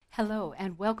Hello,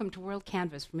 and welcome to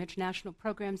WorldCanvass from International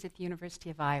Programs at the University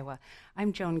of Iowa.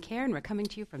 I'm Joan Kerr, and we're coming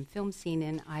to you from Film Scene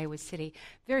in Iowa City.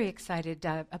 Very excited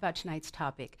about tonight's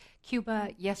topic,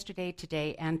 Cuba, yesterday,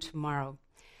 today, and tomorrow.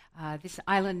 This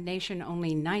island nation,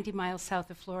 only 90 miles south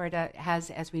of Florida, has,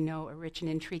 as we know, a rich and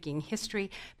intriguing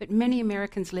history, but many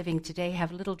Americans living today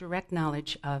have little direct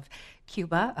knowledge of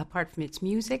Cuba, apart from its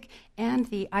music, and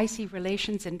the icy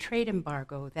relations and trade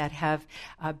embargo that have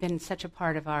been such a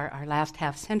part of our last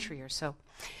half century or so.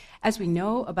 As we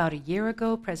know, about a year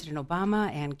ago, President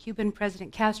Obama and Cuban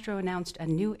President Castro announced a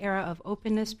new era of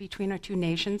openness between our two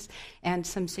nations, and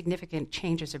some significant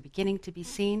changes are beginning to be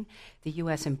seen. The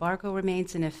U.S. embargo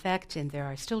remains in effect, and there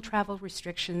are still travel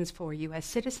restrictions for U.S.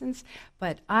 citizens,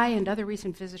 but I and other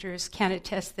recent visitors can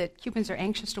attest that Cubans are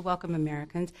anxious to welcome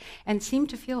Americans and seem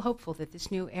to feel hopeful that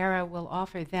this new era will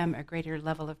offer them a greater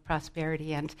level of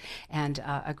prosperity and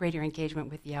a greater engagement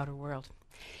with the outer world.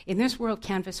 In this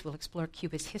WorldCanvass, we'll explore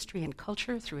Cuba's history and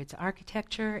culture through its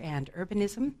architecture and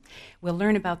urbanism. We'll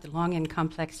learn about the long and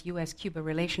complex U.S.-Cuba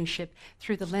relationship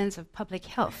through the lens of public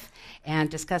health and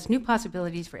discuss new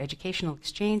possibilities for educational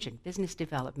exchange and business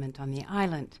development on the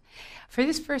island. For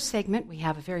this first segment, we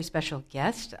have a very special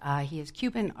guest. He is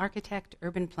Cuban architect,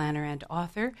 urban planner, and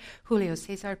author, Julio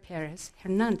Cesar Perez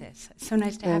Hernandez. So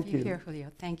nice to have you here, Julio.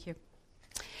 Thank you.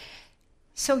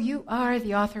 So you are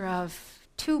the author of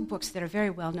two books that are very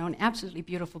well known, absolutely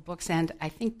beautiful books, and I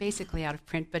think basically out of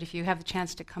print, but if you have the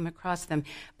chance to come across them,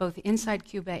 both Inside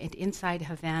Cuba and Inside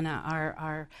Havana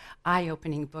are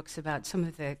eye-opening books about some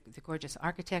of the gorgeous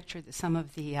architecture, some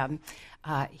of the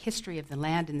history of the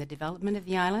land and the development of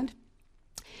the island.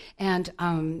 And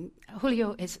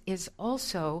Julio is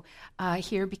also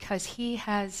here because he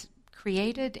has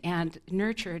created and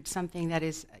nurtured something that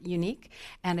is unique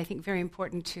and I think very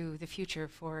important to the future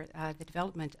for the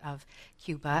development of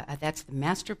Cuba. That's the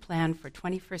Master Plan for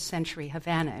 21st Century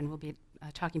Havana, and we'll be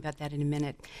talking about that in a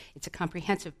minute. It's a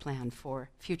comprehensive plan for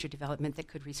future development that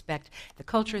could respect the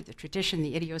culture, the tradition,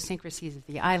 the idiosyncrasies of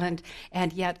the island,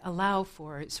 and yet allow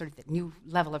for sort of the new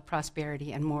level of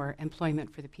prosperity and more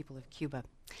employment for the people of Cuba.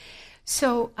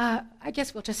 So I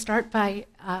guess we'll just start by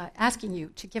asking you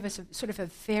to give us a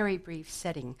very brief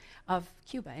setting of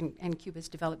Cuba and Cuba's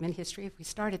development history, if we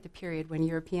start at the period when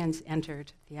Europeans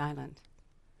entered the island.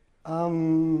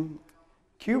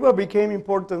 Cuba became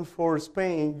important for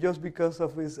Spain just because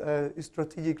of its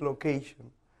strategic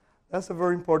location. That's a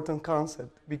very important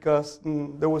concept because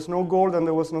there was no gold and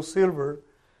there was no silver,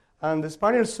 and the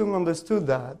Spaniards soon understood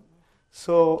that.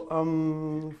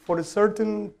 So for a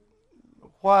certain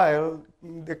while,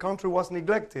 the country was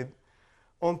neglected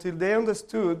until they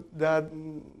understood that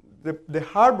the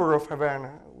harbor of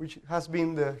Havana, which has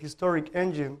been the historic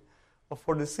engine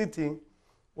for the city,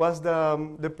 was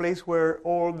the place where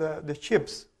all the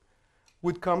ships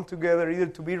would come together either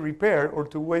to be repaired or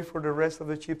to wait for the rest of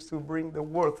the ships to bring the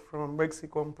worth from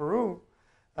Mexico and Peru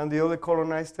and the other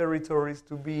colonized territories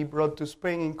to be brought to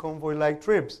Spain in convoy-like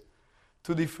trips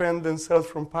to defend themselves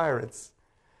from pirates.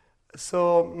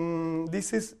 So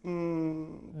this is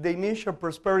the initial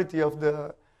prosperity of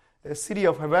the city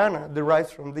of Havana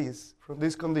derives from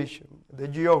this condition, the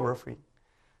geography.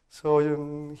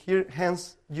 So here,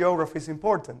 hence, geography is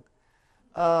important.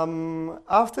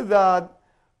 After that,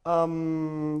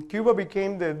 Cuba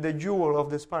became the jewel of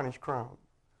the Spanish crown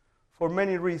for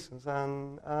many reasons.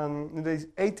 And in the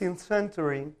 18th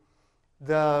century,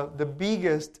 the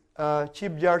biggest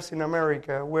shipyards in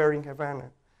America were in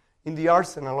Havana, in the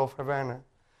arsenal of Havana.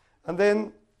 And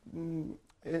then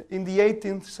in the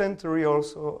 18th century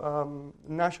also,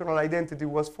 national identity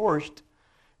was forged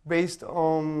based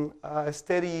on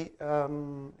steady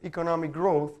economic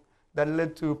growth that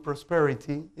led to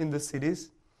prosperity in the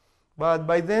cities. But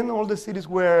by then, all the cities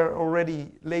were already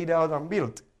laid out and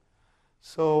built.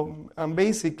 So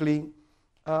basically,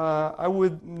 I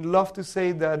would love to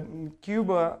say that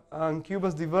Cuba and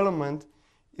Cuba's development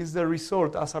is the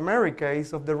result, as America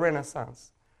is, of the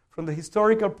Renaissance. From the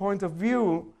historical point of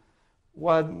view,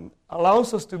 what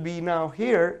allows us to be now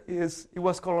here is it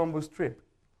was Columbus' trip.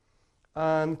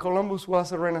 And Columbus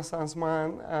was a Renaissance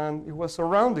man, and he was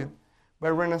surrounded by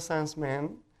Renaissance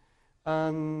men,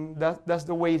 and that's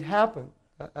the way it happened.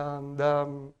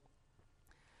 And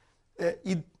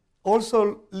it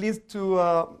also leads to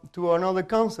another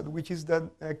concept, which is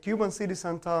that Cuban cities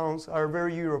and towns are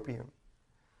very European.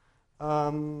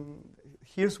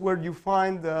 Here's where you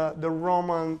find the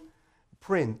Roman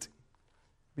print,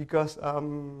 because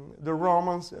the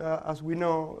Romans, as we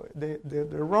know, the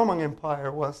Roman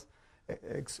Empire was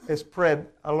spread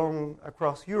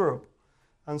across Europe,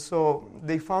 and so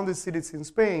they founded cities in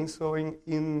Spain. So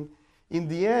in in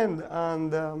the end,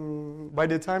 and by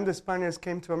the time the Spaniards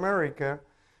came to America,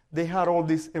 they had all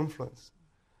this influence,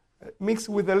 mixed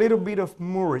with a little bit of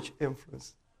Moorish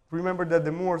influence. Remember that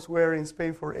the Moors were in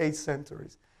Spain for 8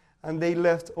 centuries, and they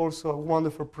left also a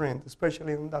wonderful print,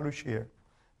 especially in Andalusia,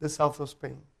 the south of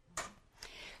Spain.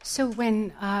 So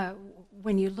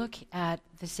when you look at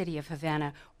the city of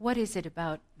Havana, what is it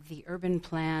about the urban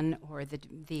plan or the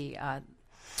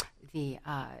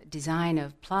design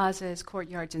of plazas,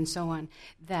 courtyards, and so on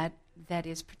that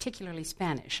is particularly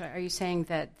Spanish? Are you saying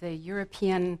that the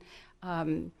European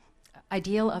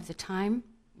ideal of the time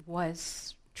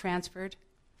was transferred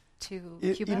to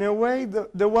Cuba? In a way,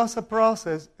 there was a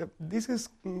process. This is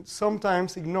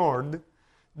sometimes ignored,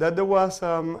 that there was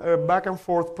a back and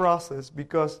forth process,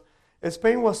 because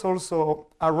Spain was also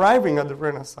arriving at the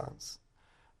Renaissance.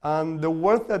 And the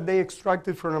wealth that they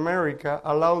extracted from America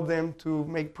allowed them to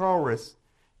make progress,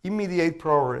 immediate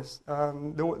progress.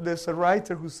 There's a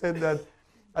writer who said that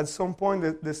at some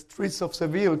point the streets of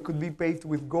Seville could be paved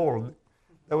with gold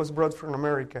that was brought from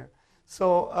America.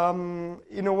 So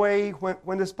in a way,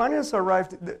 when the Spaniards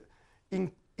arrived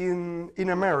in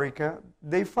America,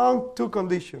 they found 2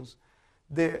 conditions.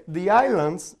 The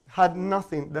islands had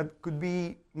nothing that could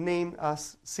be named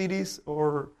as cities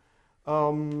or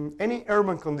any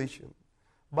urban condition.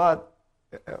 But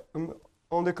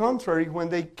on the contrary, when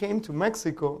they came to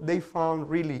Mexico, they found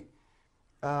really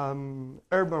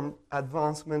urban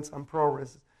advancements and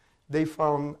progress. They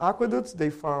found aqueducts, they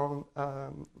found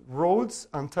roads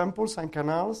and temples and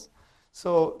canals.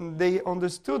 So they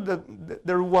understood that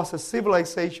there was a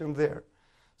civilization there.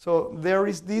 So there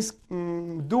is this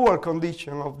dual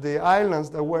condition of the islands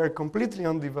that were completely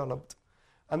undeveloped,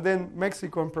 and then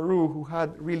Mexico and Peru, who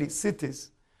had really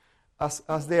cities,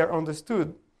 as they are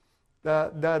understood,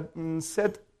 that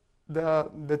set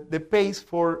the pace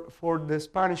for the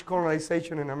Spanish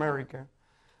colonization in America,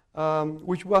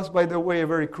 which was, by the way, a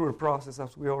very cruel process,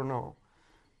 as we all know.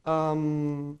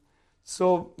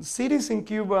 So cities in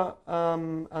Cuba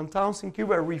and towns in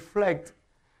Cuba reflect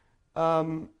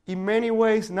in many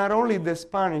ways not only the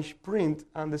Spanish print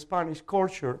and the Spanish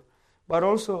culture, but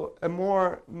also a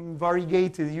more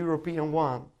variegated European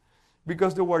one.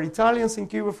 Because there were Italians in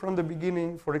Cuba from the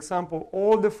beginning. For example,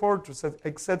 all the fortresses,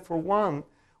 except for one,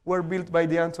 were built by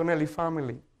the Antonelli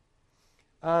family.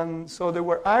 And so there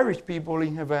were Irish people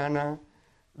in Havana.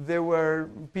 There were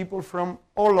people from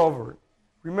all over.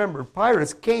 Remember,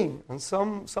 pirates came, and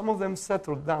some of them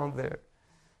settled down there.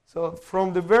 So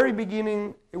from the very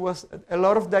beginning, it was a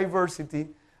lot of diversity.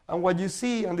 And what you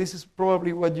see, and this is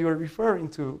probably what you are referring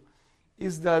to,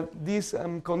 is that this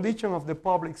condition of the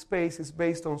public space is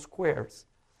based on squares,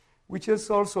 which is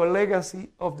also a legacy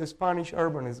of the Spanish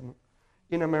urbanism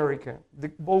in America,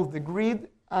 both the grid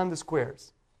and the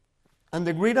squares. And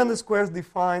the grid and the squares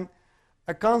define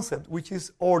a concept, which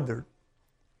is order.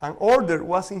 And order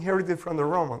was inherited from the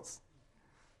Romans.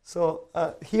 So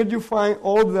here you find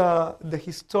all the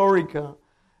historical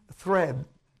thread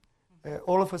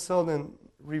all of a sudden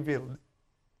revealed.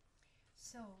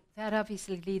 So that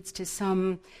obviously leads to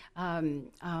some,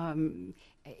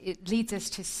 it leads us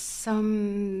to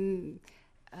some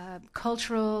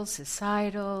cultural,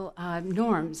 societal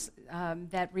norms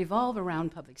that revolve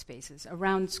around public spaces,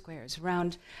 around squares,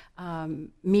 around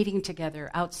meeting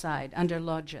together outside, under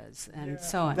loggias, and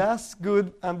so on. That's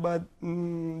good, but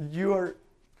you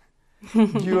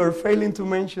are failing to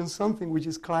mention something, which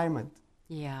is climate.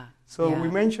 Yeah. So we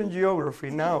mentioned geography.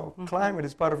 Now, climate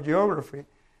is part of geography.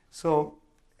 So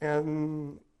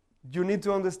you need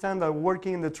to understand that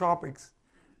working in the tropics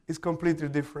is completely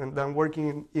different than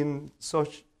working in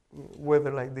such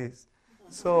weather like this.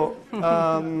 So,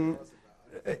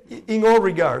 in all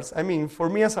regards, I mean, for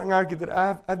me as an architect,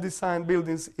 I've designed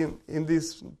buildings in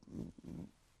these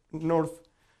north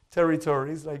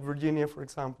territories, like Virginia, for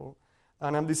example.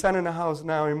 And I'm designing a house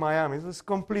now in Miami. It's a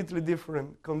completely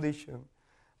different condition.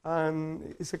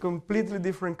 And it's a completely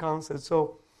different concept.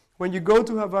 So when you go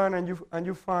to Havana and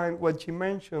you find what she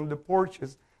mentioned, the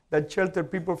porches that shelter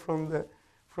people from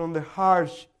the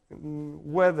harsh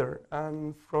weather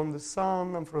and from the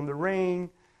sun and from the rain,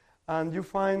 and you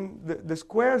find the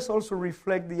squares also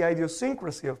reflect the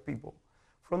idiosyncrasy of people.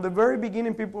 From the very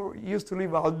beginning, people used to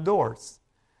live outdoors.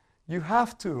 You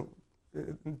have to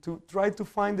try to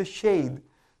find the shade.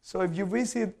 So if you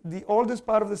visit the oldest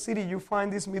part of the city, you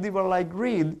find this medieval-like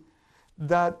grid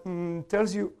that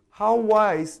tells you how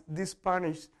wise the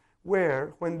Spanish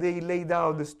were when they laid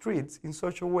out the streets in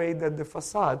such a way that the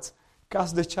facades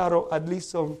cast the shadow at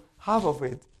least on half of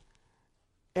it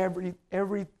every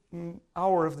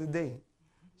hour of the day.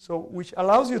 So which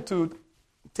allows you to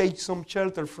take some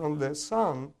shelter from the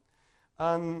sun.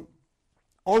 And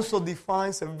also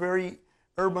defines a very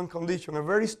urban condition, a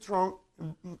very strong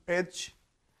edge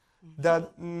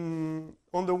that on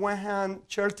the one hand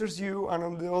shelters you and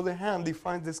on the other hand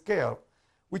defines the scale,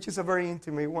 which is a very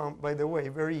intimate one, by the way,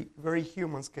 very, very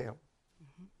human scale.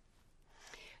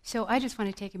 So I just want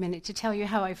to take a minute to tell you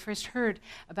how I first heard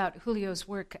about Julio's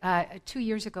work. 2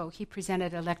 years ago, he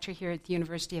presented a lecture here at the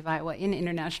University of Iowa in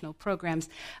international programs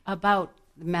about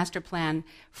the master plan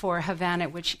for Havana,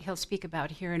 which he'll speak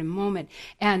about here in a moment.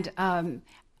 And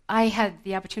I had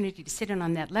the opportunity to sit in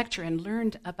on that lecture and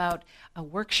learned about a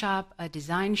workshop, a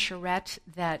design charrette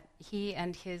that he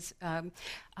and his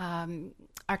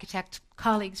architect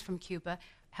colleagues from Cuba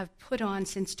have put on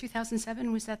since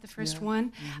 2007, was that the first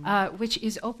one? Mm-hmm. Which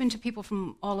is open to people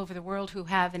from all over the world who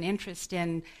have an interest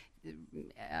in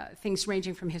things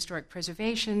ranging from historic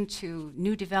preservation to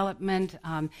new development,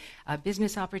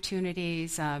 business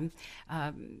opportunities, all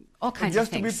kinds of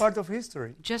things. Just to be part of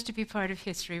history. Just to be part of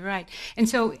history, right. And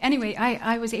so anyway,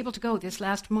 I was able to go this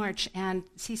last March and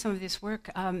see some of this work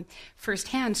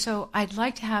firsthand. So I'd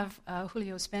like to have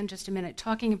Julio spend just a minute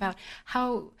talking about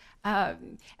how,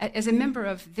 as a member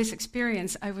of this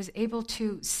experience, I was able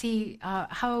to see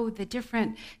how the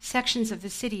different sections of the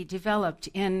city developed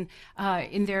in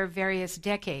their various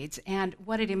decades and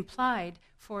what it implied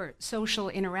for social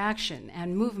interaction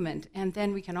and movement. And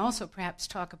then we can also perhaps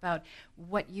talk about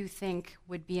what you think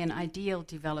would be an ideal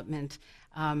development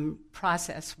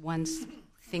process once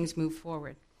things move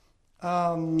forward.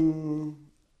 Well,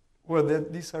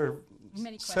 these are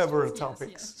several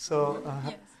topics. Yes. So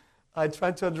yes. I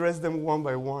try to address them one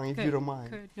by one, if you don't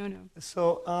mind. Good. No.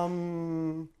 So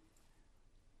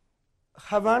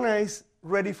Havana is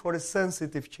ready for a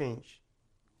sensitive change.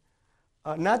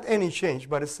 Not any change,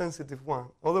 but a sensitive one.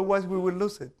 Otherwise, we will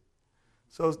lose it.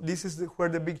 So this is where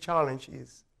the big challenge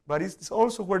is. But it's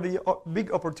also where the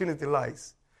big opportunity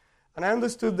lies. And I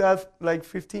understood that like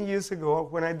 15 years ago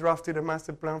when I drafted a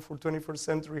master plan for 21st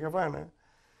century Havana,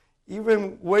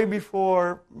 even way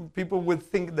before people would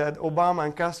think that Obama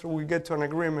and Castro would get to an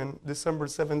agreement December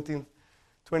 17th,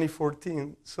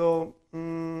 2014. So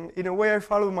in a way, I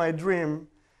followed my dream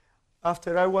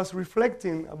after I was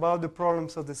reflecting about the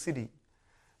problems of the city.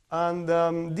 And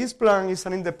this plan is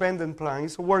an independent plan.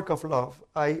 It's a work of love.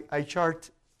 I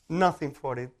charge nothing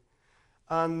for it.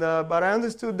 And, but I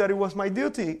understood that it was my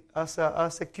duty as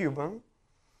a Cuban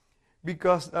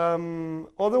because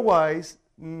otherwise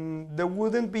there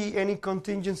wouldn't be any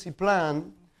contingency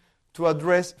plan to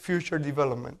address future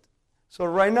development. So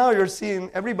right now you're seeing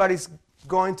everybody's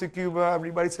going to Cuba,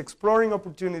 everybody's exploring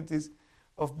opportunities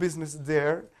of business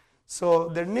there. So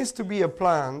there needs to be a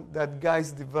plan that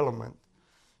guides development.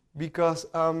 Because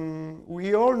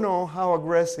we all know how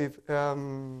aggressive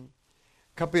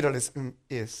capitalism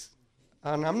is.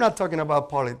 And I'm not talking about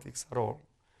politics at all.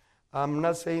 I'm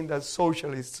not saying that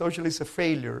socialism is a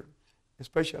failure,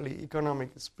 especially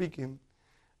economically speaking.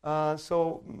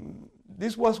 So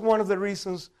this was one of the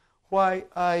reasons why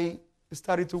I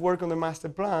started to work on the master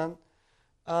plan,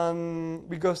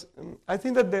 because I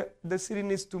think that the city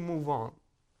needs to move on.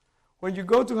 When you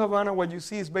go to Havana, what you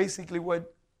see is basically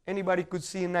what anybody could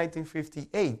see in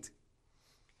 1958.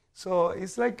 So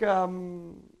it's like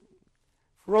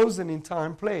frozen in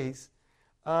time place.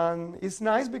 And it's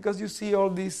nice because you see all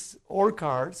these old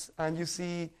cars and you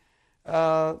see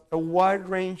a wide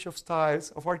range of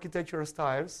styles, of architectural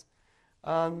styles.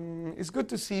 It's good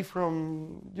to see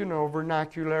from,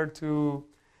 vernacular to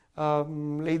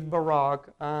late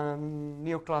Baroque and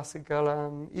neoclassical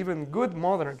and even good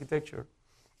modern architecture.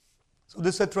 So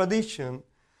there's a tradition.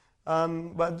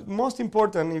 But most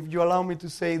important, if you allow me to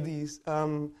say this,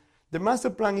 the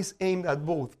master plan is aimed at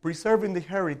both preserving the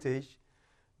heritage,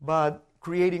 but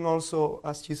creating also,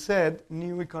 as you said,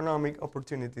 new economic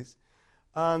opportunities.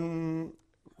 When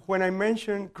I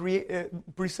mention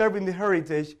preserving the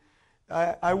heritage,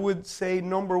 I would say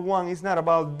number one is not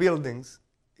about buildings.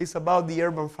 It's about the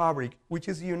urban fabric, which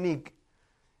is unique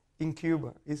in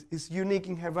Cuba. It's unique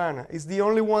in Havana. It's the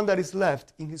only one that is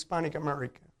left in Hispanic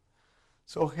America.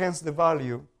 So hence the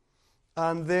value.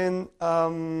 And then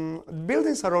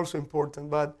buildings are also important,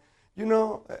 but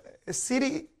a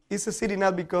city is a city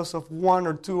not because of one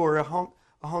or two or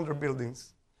 100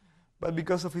 buildings, but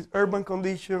because of its urban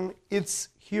condition, its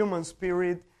human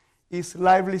spirit, its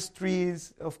lively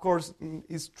streets, of course,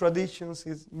 its traditions,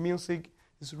 its music,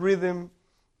 its rhythm,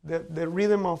 the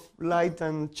rhythm of light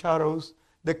and shadows,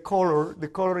 the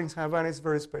color in Havana is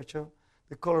very special,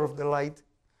 the color of the light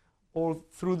all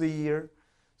through the year.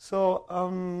 So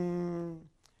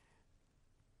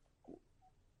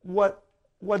what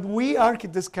we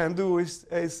architects can do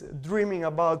is dreaming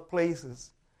about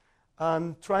places.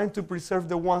 and trying to preserve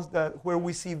the ones where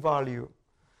we see value.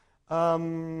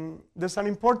 There's an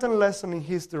important lesson in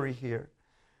history here.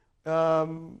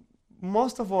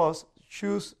 Most of us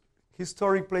choose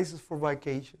historic places for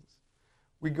vacations.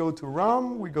 We go to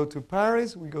Rome, we go to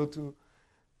Paris, we go to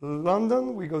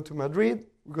London, we go to Madrid,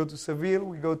 we go to Seville,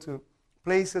 we go to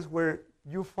places where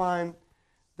you find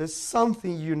there's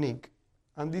something unique.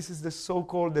 And this is the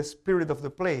so-called the spirit of the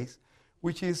place,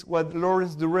 which is what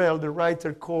Lawrence Durrell, the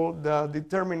writer, called the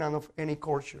determinant of any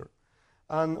culture.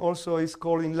 And also is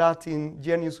called in Latin,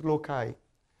 genius loci.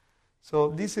 So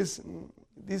this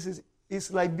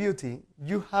is like beauty.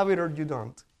 You have it or you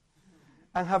don't.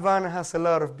 And Havana has a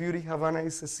lot of beauty. Havana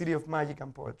is a city of magic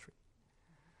and poetry.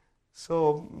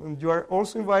 So you are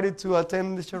also invited to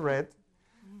attend the charrette.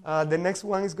 The next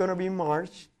one is going to be in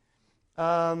March.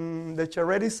 The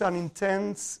charrette is an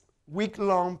intense,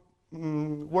 week-long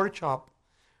workshop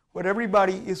where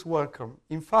everybody is welcome.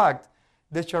 In fact,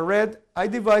 the charrette, I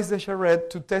devised the charrette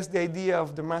to test the idea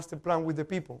of the master plan with the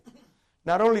people,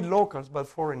 not only locals but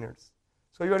foreigners.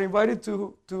 So you are invited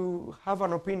to have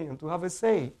an opinion, to have a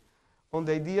say on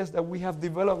the ideas that we have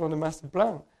developed on the master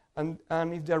plan. And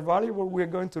if they are valuable, we're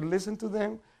going to listen to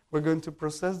them, we're going to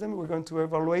process them, we're going to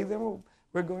evaluate them, or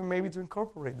we're going maybe to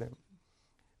incorporate them.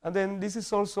 And then this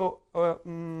is also,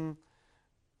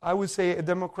 I would say, a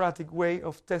democratic way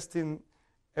of testing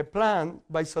a plan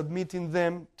by submitting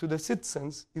them to the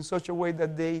citizens in such a way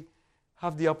that they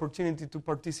have the opportunity to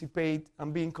participate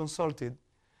and being consulted.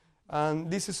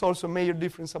 And this is also a major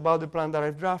difference about the plan that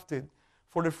I've drafted.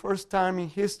 For the first time in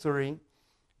history,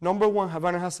 number one,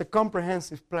 Havana has a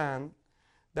comprehensive plan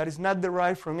that is not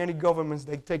derived from any government's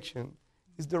dictation.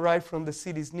 It's derived from the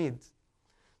city's needs.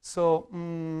 So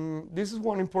this is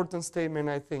one important statement,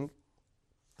 I think.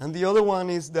 And the other one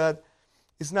is that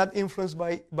it's not influenced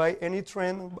by any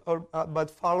trend, but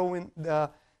following the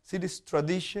city's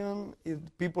tradition,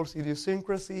 people's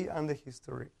idiosyncrasy, and the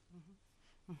history.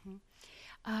 Mm-hmm.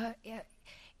 Mm-hmm.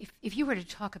 If you were to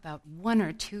talk about one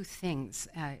or two things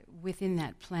within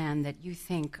that plan that you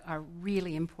think are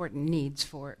really important needs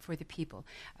for the people,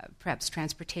 perhaps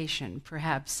transportation,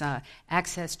 perhaps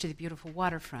access to the beautiful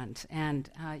waterfront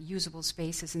and usable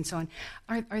spaces and so on,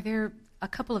 are there a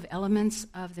couple of elements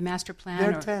of the master plan?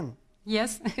 There are 10.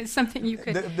 Yes? Something you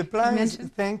could the plan mention?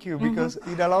 Thank you, because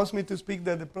it allows me to speak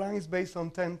that the plan is based on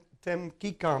 10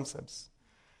 key concepts.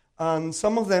 And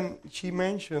some of them she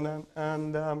mentioned,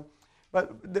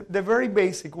 but the very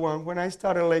basic one, when I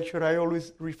start a lecture, I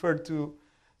always refer to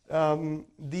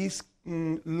this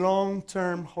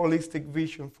long-term holistic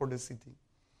vision for the city.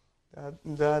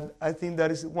 That I think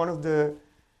that is one of the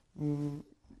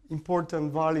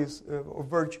important values or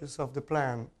virtues of the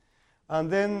plan. And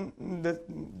then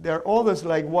there are others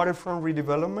like waterfront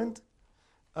redevelopment.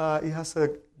 It has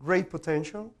a great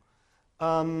potential.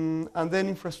 And then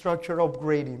infrastructure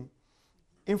upgrading.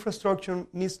 Infrastructure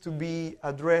needs to be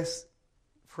addressed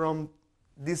from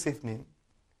this evening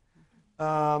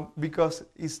because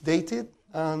it's dated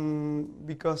and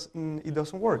because it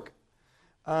doesn't work.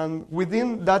 And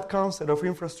within that concept of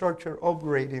infrastructure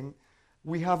upgrading,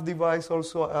 we have devised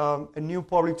also a new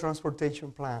public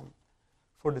transportation plan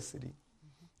for the city.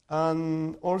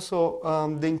 And also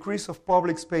the increase of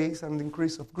public space and the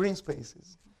increase of green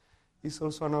spaces is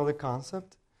also another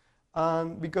concept.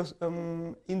 And because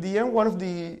in the end, one of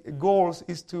the goals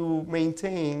is to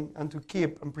maintain and to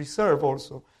keep and preserve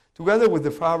also, together with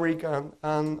the fabric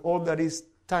and all that is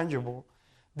tangible,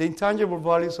 the intangible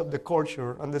values of the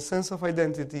culture and the sense of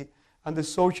identity and the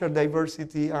social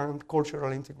diversity and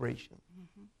cultural integration.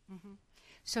 Mm-hmm, mm-hmm.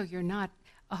 So you're not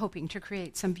hoping to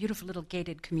create some beautiful little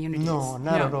gated communities? No,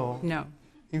 not at all. No.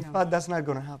 In fact, that's not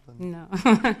going to happen. No.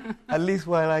 At least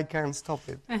while I can stop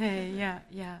it.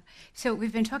 Yeah. So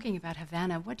we've been talking about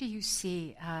Havana. What do you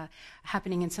see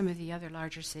happening in some of the other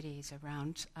larger cities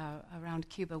around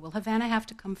Cuba? Will Havana have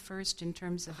to come first in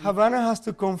terms of... Havana has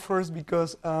to come first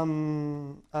because,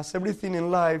 as everything in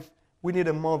life, we need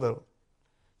a model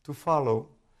to follow.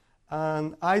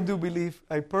 And I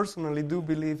personally do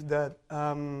believe that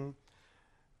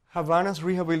Havana's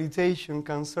rehabilitation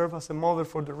can serve as a model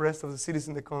for the rest of the cities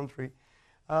in the country.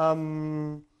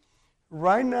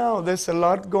 Right now, there's a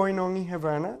lot going on in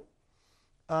Havana,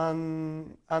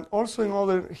 and also in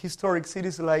other historic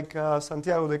cities like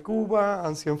Santiago de Cuba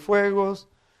and Cienfuegos,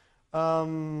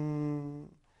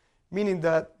 meaning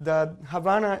that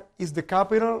Havana is the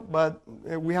capital, but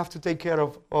we have to take care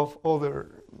of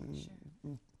other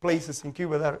places in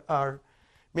Cuba that are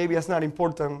maybe as not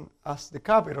important as the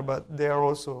capital, but they are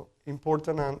also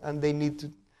important and they need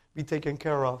to be taken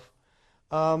care of.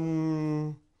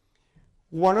 One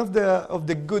of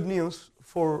the good news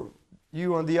for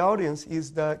you and the audience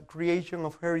is the creation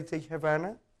of Heritage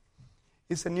Havana.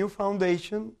 It's a new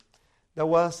foundation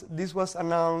this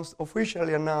was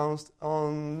officially announced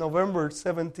on November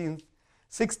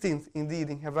 16th indeed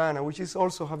in Havana, which is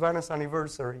also Havana's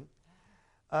anniversary.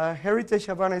 Heritage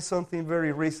Havana is something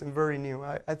very recent, very new.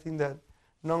 I think that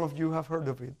none of you have heard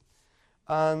of it.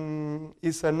 And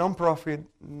it's a non-profit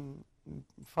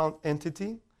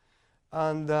entity,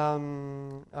 and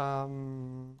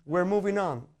we're moving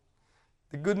on.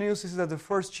 The good news is that the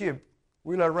first ship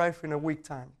will arrive in a week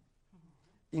time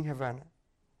in Havana.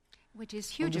 Which is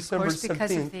huge, of December course,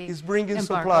 because 17th. of the It's bringing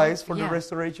embargo. supplies for the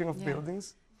restoration of Yeah.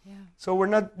 buildings. Yeah. So we're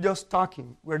not just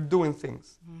talking, we're doing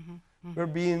things. Mm-hmm. Mm-hmm. We're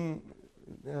being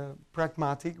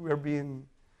pragmatic,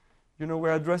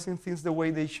 we're addressing things the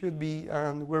way they should be,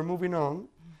 and we're moving on.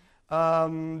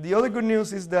 The other good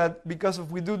news is that because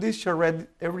we do this charrette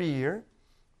every year,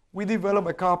 we develop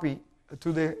a copy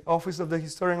to the Office of the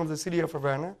Historian of the City of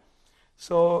Havana.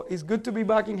 So it's good to be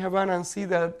back in Havana and see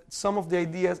that some of the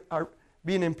ideas are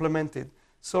being implemented.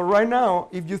 So right now,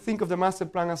 if you think of the master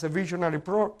plan as a visionary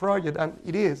project, and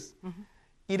it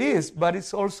is, but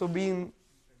it's also being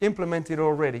implemented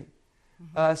already.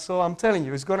 So I'm telling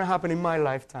you, it's going to happen in my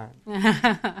lifetime.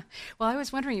 Well, I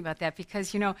was wondering about that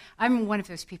because, I'm one of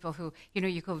those people who,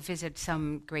 you go visit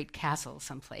some great castle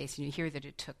someplace and you hear that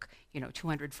it took,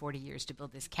 240 years to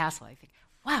build this castle. I think,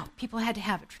 wow, people had to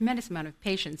have a tremendous amount of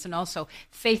patience and also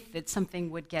faith that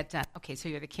something would get done. Okay, so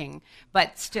you're the king.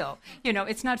 But still,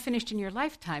 it's not finished in your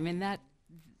lifetime, and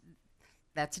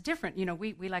that's different.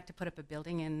 We like to put up a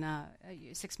building in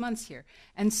 6 months here.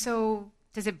 And so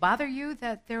does it bother you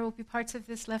that there will be parts of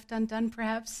this left undone,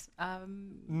 perhaps,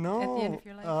 No, at the end of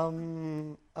your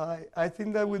life? I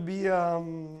think that would be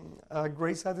a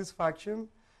great satisfaction,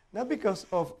 not because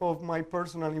of my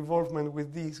personal involvement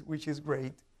with this, which is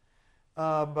great,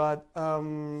 but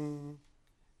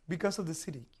because of the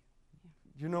city.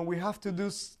 We have to do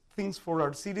things for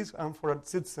our cities and for our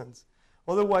citizens.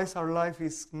 Otherwise, our life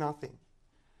is nothing.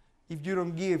 If you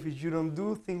don't give, if you don't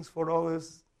do things for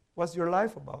others, what's your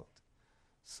life about?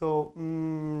 So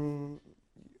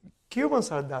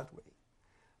Cubans are that way.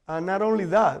 And not only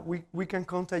that, we can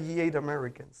contagiate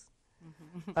Americans.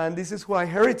 And this is why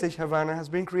Heritage Havana has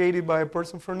been created by a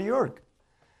person from New York.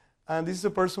 And this is a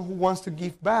person who wants to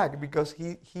give back because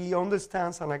he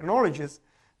understands and acknowledges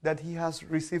that he has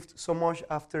received so much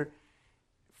after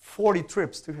 40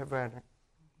 trips to Havana.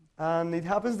 And it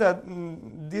happens that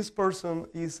this person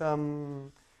is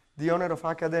the owner of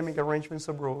Academic Arrangements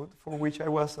Abroad, for which I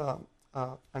was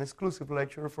an exclusive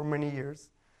lecturer for many years.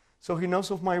 So he knows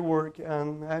of my work,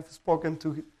 and I've spoken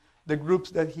to the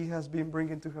groups that he has been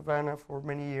bringing to Havana for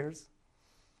many years.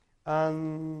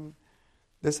 And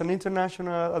there's an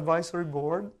international advisory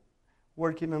board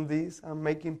working on this and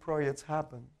making projects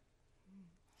happen.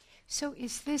 So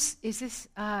is this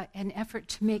an effort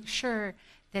to make sure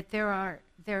that there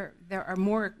are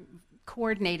more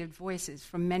coordinated voices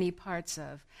from many parts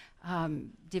of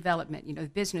development, the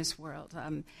business world,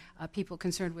 people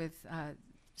concerned with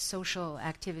social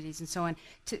activities and so on,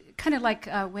 to kind of like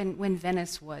when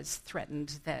Venice was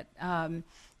threatened, that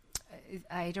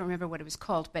I don't remember what it was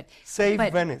called, but Save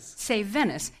Venice. Save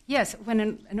Venice, yes. When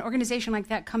an organization like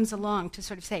that comes along to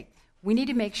sort of say, we need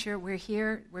to make sure we're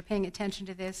here, we're paying attention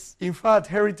to this. In fact,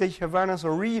 Heritage Havana's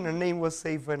original name was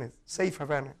Save Venice, Save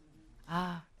Havana.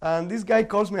 And this guy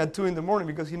calls me at 2 in the morning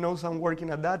because he knows I'm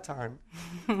working at that time.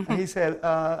 And he said,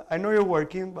 I know you're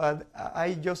working, but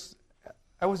I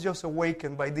was just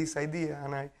awakened by this idea,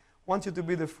 and I want you to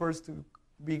be the first to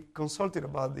be consulted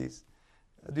about this.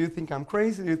 Do you think I'm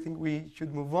crazy? Do you think we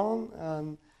should move on?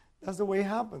 And that's the way it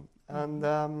happened. And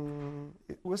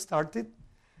it was started.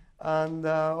 And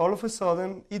all of a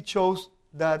sudden, it shows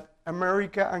that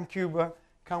America and Cuba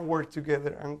can work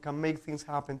together and can make things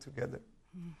happen together.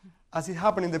 Mm-hmm. As it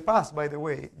happened in the past, by the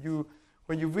way.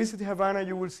 When you visit Havana,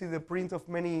 you will see the print of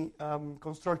many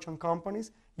construction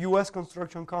companies, U.S.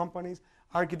 construction companies,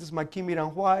 architects McKimmett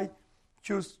and White,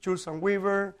 Schultz and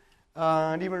Weaver,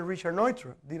 and even Richard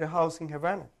Neutra did a house in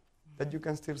Havana that you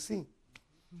can still see.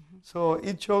 Mm-hmm. So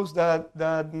it shows that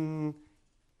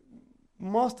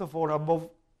most of all, above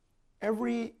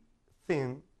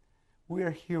everything, we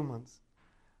are humans.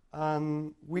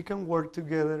 And we can work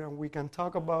together and we can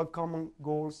talk about common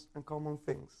goals and common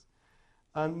things.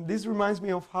 And this reminds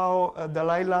me of how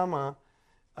Dalai Lama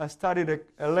started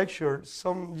a lecture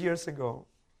some years ago.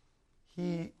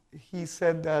 He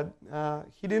said that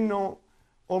he didn't know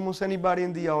almost anybody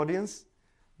in the audience,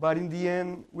 but in the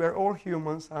end, we're all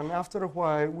humans, and after a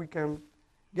while, we can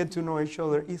get to know each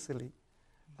other easily.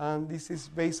 And this is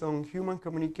based on human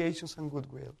communications and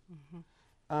goodwill. Mm-hmm.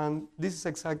 And this is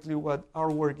exactly what our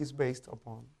work is based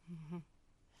upon. Mm-hmm.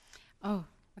 Oh,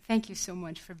 thank you so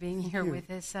much for being here you.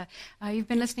 with us. You've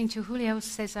been listening to Julio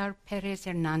Cesar Perez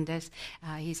Hernandez.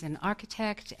 He's an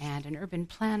architect and an urban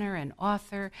planner and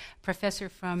author, professor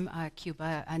from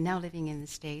Cuba, now living in the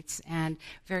States, and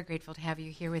very grateful to have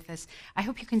you here with us. I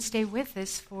hope you can stay with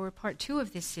us for part 2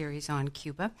 of this series on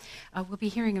Cuba. We'll be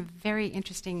hearing a very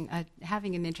interesting,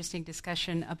 having an interesting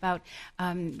discussion about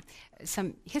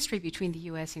some history between the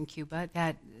U.S. and Cuba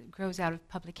that grows out of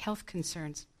public health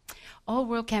concerns. All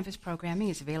WorldCanvass programming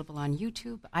is available on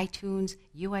YouTube, iTunes,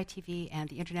 UITV, and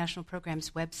the International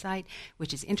Program's website,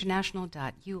 which is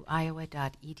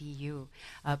international.uiowa.edu.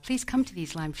 Please come to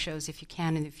these live shows if you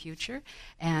can in the future.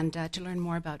 And to learn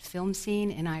more about Film Scene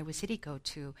in Iowa City, go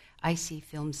to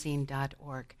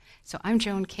icfilmscene.org. So I'm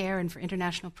Joan Kerr, and for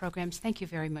International Programs, thank you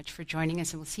very much for joining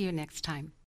us, and we'll see you next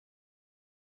time.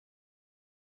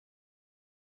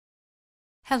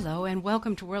 Hello and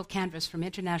welcome to WorldCanvass from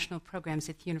International Programs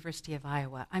at the University of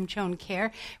Iowa. I'm Joan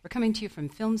Kerr. We're coming to you from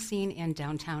Film Scene in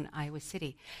downtown Iowa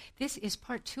City. This is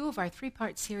part 2 of our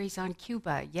 3-part series on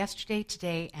Cuba, yesterday,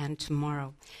 today, and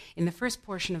tomorrow. In the first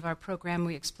portion of our program,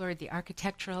 we explored the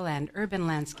architectural and urban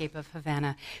landscape of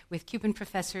Havana with Cuban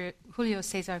professor Julio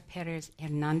Cesar Perez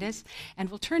Hernandez, and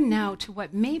we'll turn now to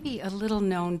what may be a little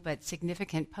known but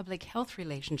significant public health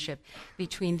relationship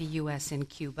between the U.S. and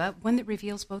Cuba, one that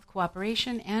reveals both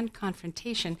cooperation and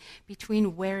confrontation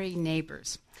between wary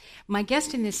neighbors. My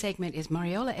guest in this segment is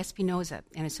Mariola Espinoza,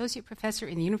 an associate professor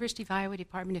in the University of Iowa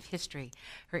Department of History.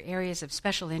 Her areas of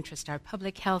special interest are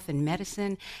public health and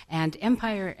medicine and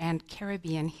empire and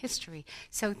Caribbean history.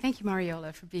 So thank you,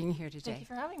 Mariola, for being here today. Thank you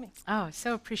for having me. Oh,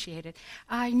 so appreciated.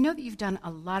 I know that you've done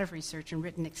a lot of research and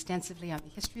written extensively on the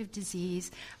history of disease,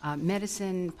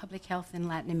 medicine, public health in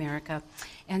Latin America,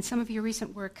 and some of your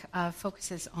recent work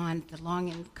focuses on the long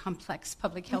and complex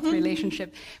public health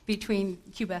relationship between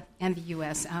Cuba and the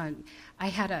U.S. I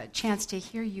had a chance to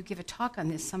hear you give a talk on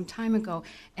this some time ago,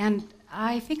 and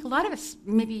I think a lot of us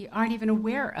maybe aren't even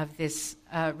aware of this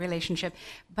relationship,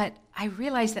 but I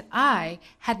realized that I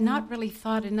had not really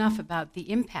thought enough about the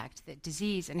impact that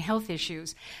disease and health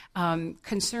issues,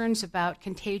 concerns about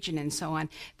contagion and so on,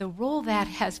 the role that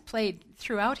has played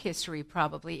throughout history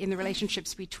probably in the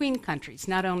relationships between countries,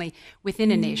 not only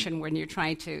within a nation when you're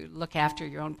trying to look after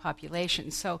your own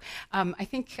population. So I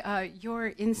think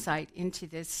your insight into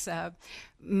this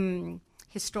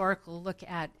historical look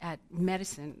at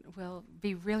medicine will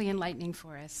be really enlightening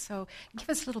for us. So give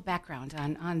us a little background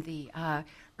on the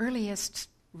earliest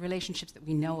relationships that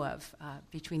we know of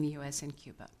between the U.S. and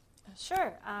Cuba.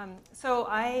 Sure. So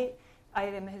I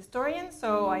am a historian,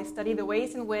 so I study the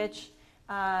ways in which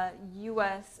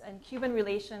U.S. and Cuban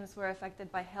relations were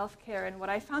affected by healthcare. And what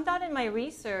I found out in my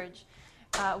research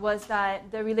was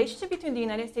that the relationship between the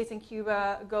United States and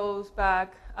Cuba goes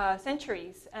back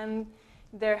centuries. And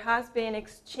there has been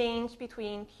exchange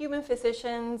between Cuban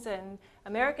physicians and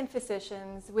American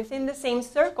physicians within the same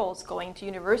circles, going to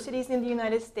universities in the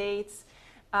United States,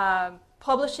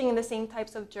 publishing in the same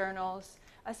types of journals,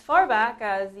 as far back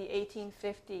as the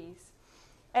 1850s.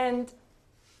 And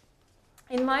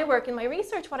in my work, in my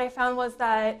research, what I found was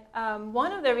that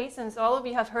one of the reasons, all of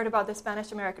you have heard about the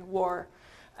Spanish-American War,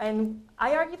 and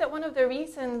I argue that one of the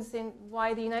reasons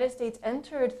why the United States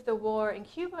entered the war in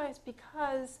Cuba is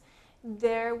because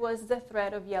there was the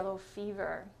threat of yellow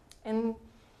fever. And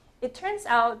it turns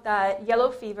out that yellow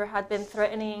fever had been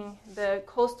threatening the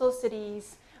coastal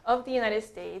cities of the United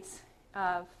States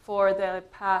for the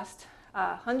past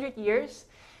 100 years,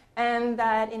 and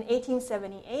that in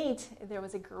 1878 there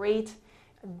was a great,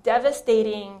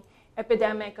 devastating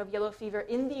epidemic of yellow fever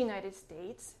in the United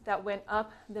States that went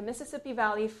up the Mississippi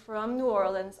Valley from New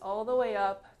Orleans all the way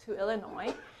up to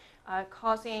Illinois,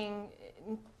 causing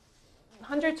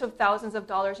hundreds of thousands of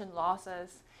dollars in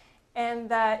losses, and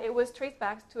that it was traced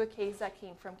back to a case that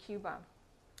came from Cuba.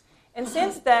 And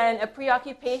since then, a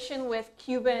preoccupation with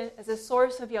Cuba as a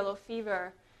source of yellow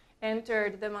fever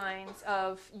entered the minds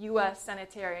of U.S.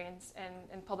 sanitarians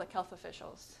and public health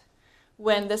officials.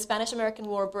 When the Spanish-American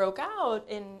War broke out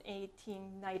in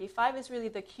 1895, is really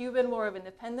the Cuban War of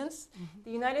Independence. Mm-hmm.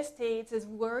 The United States is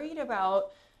worried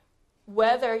about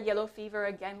whether yellow fever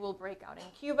again will break out in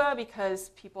Cuba because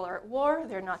people are at war,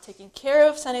 they're not taking care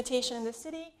of sanitation in the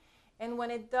city, and when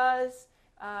it does,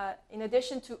 in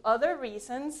addition to other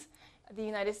reasons, the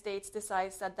United States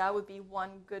decides that that would be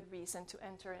one good reason to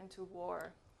enter into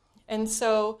war. And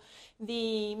so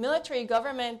the military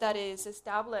government that is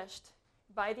established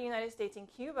by the United States in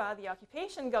Cuba, the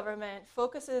occupation government,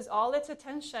 focuses all its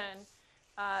attention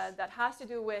that has to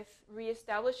do with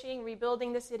reestablishing,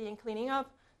 rebuilding the city, and cleaning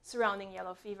up surrounding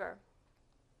yellow fever.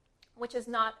 which is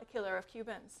not a killer of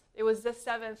Cubans. It was the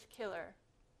 7th killer.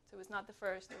 So it was not the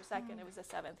first or second, it was the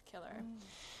 7th killer.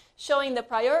 Showing the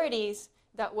priorities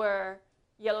that were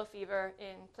yellow fever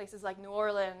in places like New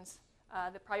Orleans,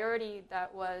 the priority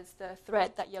that was the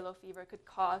threat that yellow fever could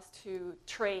cause to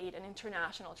trade and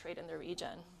international trade in the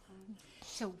region.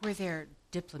 So were there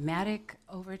diplomatic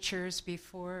overtures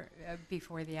before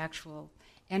the actual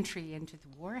entry into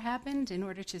the war happened in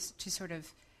order to sort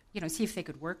of, see if they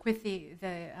could work with the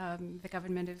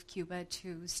government of Cuba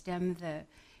to stem the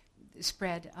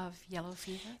spread of yellow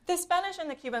fever? The Spanish and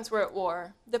the Cubans were at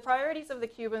war. The priorities of the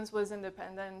Cubans was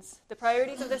independence. The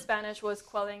priorities of the Spanish was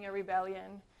quelling a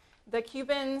rebellion. The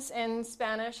Cubans and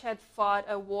Spanish had fought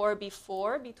a war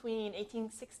before between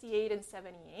 1868 and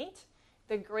 78.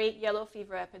 The Great Yellow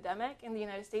Fever epidemic in the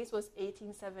United States was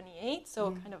 1878,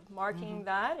 so kind of marking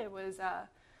that. It was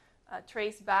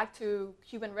traced back to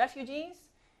Cuban refugees.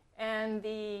 And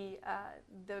the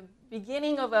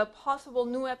beginning of a possible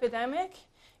new epidemic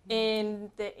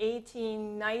in the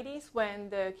 1890s,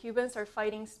 when the Cubans are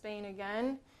fighting Spain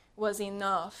again, was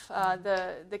enough.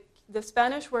 The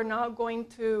Spanish were not going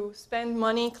to spend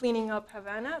money cleaning up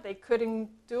Havana. They couldn't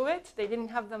do it. They didn't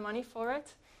have the money for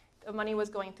it. The money was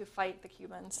going to fight the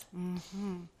Cubans.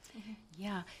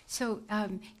 Yeah. So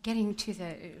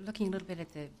looking a little bit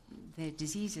at the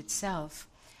disease itself,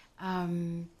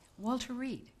 Walter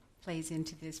Reed plays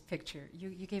into this picture.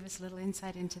 You gave us a little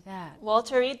insight into that.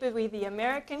 Walter Reed would be the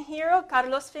American hero.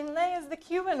 Carlos Finlay is the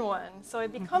Cuban one. So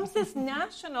it becomes this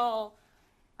national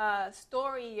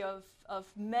story of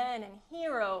men and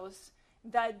heroes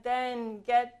that then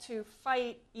get to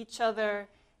fight each other,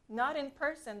 not in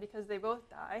person because they both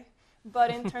die, but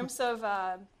in terms of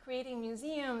creating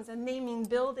museums and naming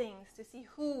buildings to see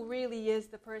who really is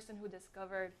the person who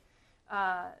discovered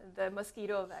the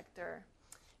mosquito vector.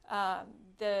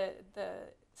 The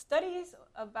studies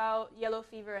about yellow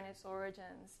fever and its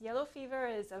origins. Yellow fever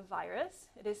is a virus.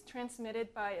 It is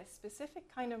transmitted by a specific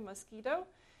kind of mosquito,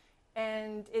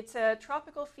 and it's a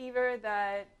tropical fever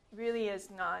that really is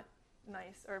not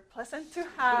nice or pleasant to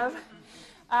have.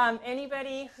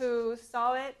 Anybody who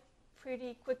saw it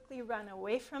pretty quickly ran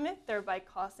away from it, thereby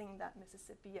causing that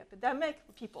Mississippi epidemic,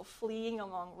 people fleeing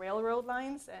along railroad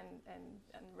lines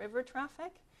and river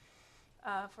traffic,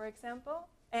 for example.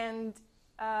 And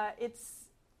it's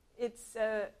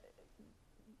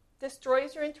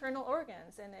destroys your internal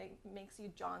organs, and it makes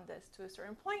you jaundiced to a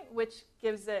certain point, which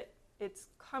gives it its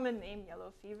common name,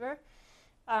 yellow fever.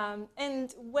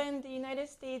 And when the United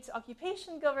States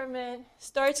occupation government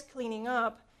starts cleaning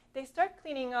up, they start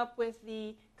cleaning up with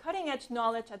the cutting-edge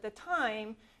knowledge at the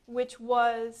time, which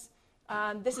was,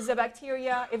 this is a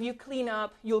bacteria. If you clean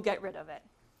up, you'll get rid of it.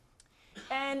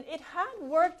 And it had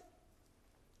worked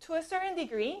to a certain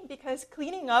degree, because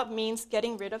cleaning up means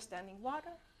getting rid of standing water,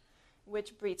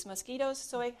 which breeds mosquitoes.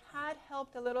 So it had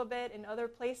helped a little bit in other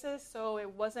places, so it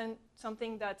wasn't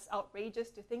something that's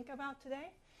outrageous to think about today.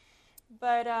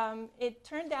 But it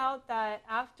turned out that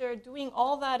after doing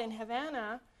all that in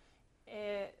Havana,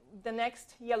 the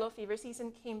next yellow fever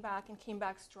season came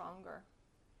back stronger.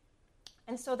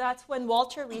 And so that's when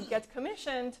Walter Reed gets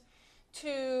commissioned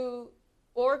to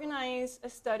organize a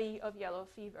study of yellow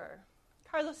fever.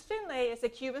 Carlos Finlay is a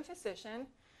Cuban physician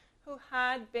who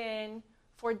had been,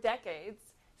 for decades,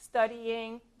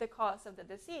 studying the cause of the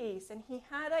disease. And he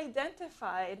had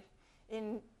identified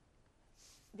in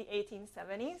the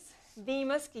 1870s the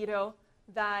mosquito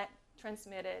that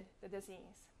transmitted the disease.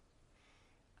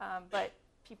 But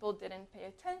people didn't pay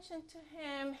attention to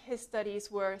him. His studies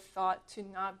were thought to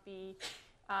not be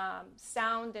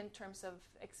sound in terms of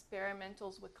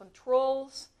experimentals with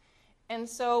controls. And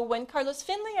so when Carlos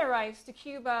Finlay arrives to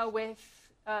Cuba with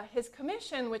his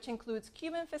commission, which includes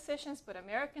Cuban physicians but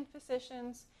American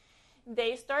physicians,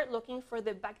 they start looking for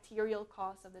the bacterial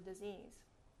cause of the disease.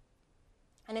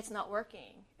 And it's not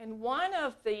working. And one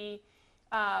of the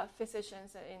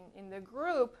physicians in the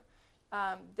group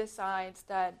decides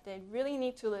that they really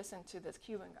need to listen to this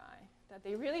Cuban guy, that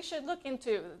they really should look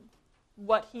into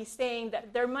what he's saying,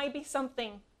 that there might be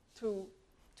something to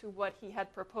what he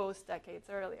had proposed decades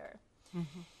earlier.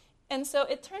 Mm-hmm. And so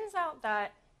it turns out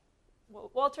that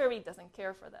Walter Reed doesn't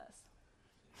care for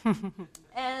this.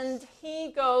 And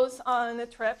he goes on a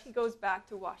trip. He goes back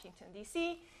to Washington,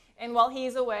 D.C., and while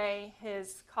he's away,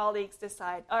 his colleagues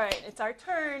decide, all right, it's our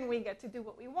turn. We get to do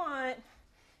what we want.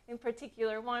 In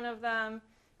particular, one of them,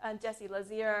 Jesse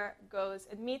Lazier, goes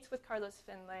and meets with Carlos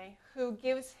Finlay, who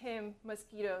gives him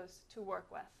mosquitoes to work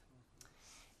with.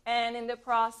 And in the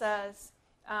process,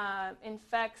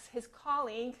 infects his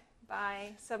colleague by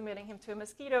submitting him to a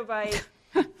mosquito bite,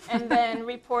 and then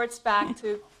reports back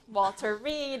to Walter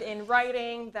Reed in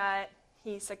writing that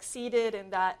he succeeded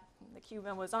and that the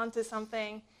Cuban was onto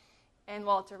something. And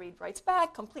Walter Reed writes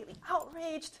back, completely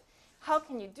outraged. How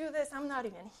can you do this? I'm not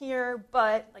even here.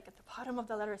 But like at the bottom of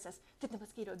the letter it says, did the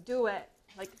mosquito do it?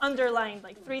 Like underlined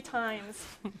like 3 times.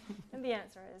 And the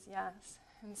answer is yes.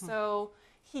 And so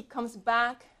he comes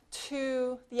back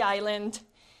to the island.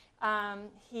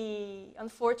 He,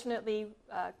 unfortunately,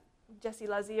 Jesse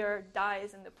Lazier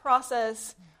dies in the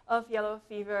process of yellow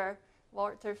fever.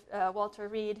 Walter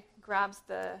Reed grabs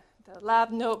the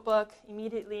lab notebook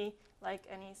immediately, like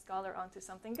any scholar onto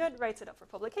something good, writes it up for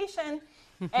publication,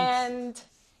 and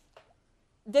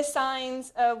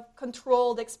designs a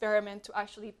controlled experiment to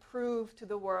actually prove to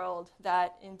the world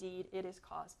that indeed it is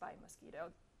caused by mosquito,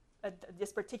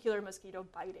 this particular mosquito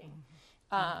biting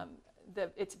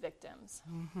its victims.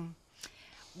 Mm-hmm.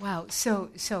 Wow. So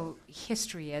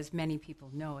history, as many people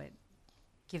know it,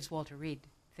 gives Walter Reed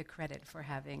the credit for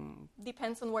having...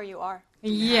 Depends on where you are.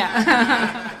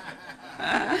 Yeah.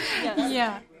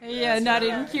 Yes. Yeah, not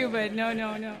in Cuba. No.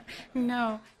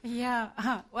 Yeah.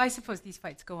 Well, I suppose these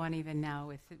fights go on even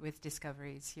now with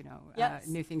discoveries, Yes.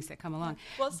 New things that come along.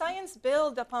 Well, science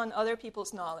builds upon other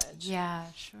people's knowledge. Yeah,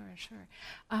 sure.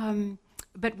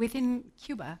 But within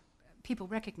Cuba, people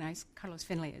recognize Carlos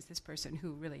Finlay as this person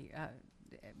who really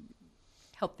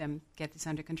helped them get this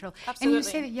under control. Absolutely. And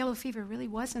you say that yellow fever really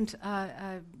wasn't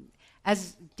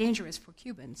as dangerous for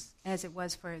Cubans as it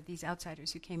was for these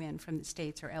outsiders who came in from the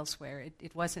States or elsewhere.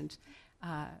 It wasn't.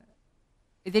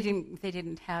 They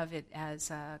didn't have it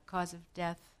as a cause of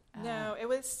death. No, it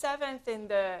was 7th in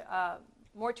the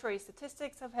mortuary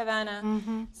statistics of Havana.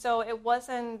 Mm-hmm. So it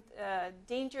wasn't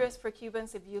dangerous for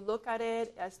Cubans if you look at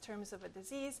it as terms of a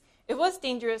disease. It was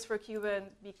dangerous for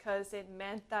Cubans because it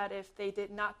meant that if they did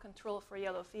not control for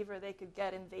yellow fever, they could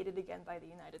get invaded again by the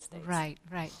United States. Right.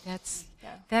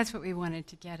 That's what we wanted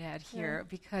to get at here,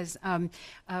 because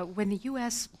when the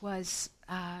U.S. was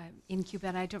in Cuba,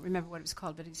 and I don't remember what it was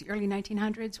called, but it was the early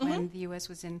 1900s when the U.S.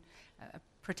 was in a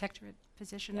protectorate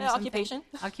position or something.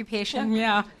 Occupation,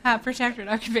 protectorate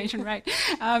occupation, right.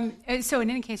 So in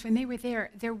any case, when they were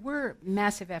there were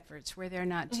massive efforts, were there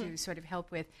not, to sort of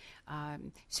help with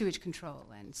sewage control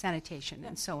and sanitation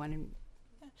and so on.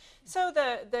 So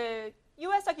the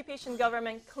U.S. occupation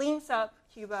government cleans up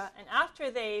Cuba, and after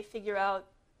they figure out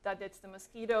that it's the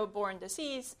mosquito-borne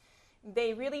disease,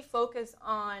 they really focus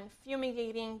on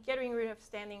fumigating, getting rid of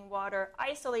standing water,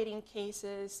 isolating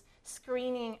cases,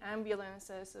 screening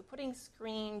ambulances, so putting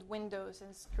screened windows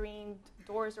and screened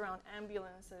doors around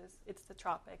ambulances. It's the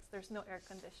tropics. There's no air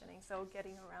conditioning, so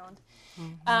getting around.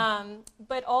 Mm-hmm.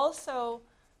 But also,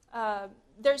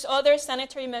 there's other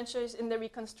sanitary measures in the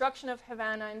reconstruction of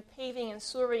Havana and paving and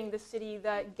sewering the city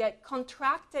that get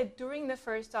contracted during the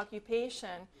first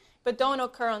occupation, but don't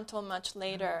occur until much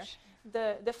later.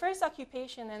 The first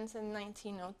occupation ends in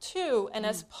 1902, and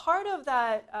as part of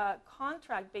that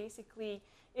contract, basically,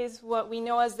 is what we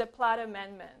know as the Platt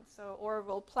Amendment. So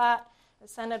Orville Platt, a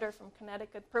senator from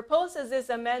Connecticut, proposes this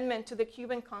amendment to the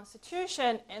Cuban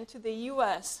Constitution and to the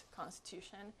U.S.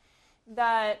 Constitution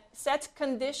that sets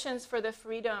conditions for the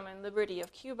freedom and liberty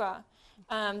of Cuba.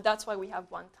 That's why we have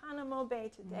Guantanamo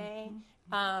Bay today.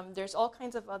 There's all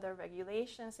kinds of other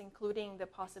regulations, including the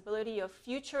possibility of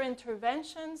future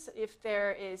interventions if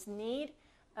there is need,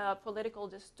 political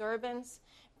disturbance.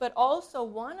 But also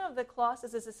one of the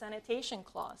clauses is a sanitation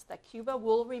clause, that Cuba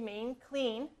will remain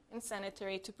clean and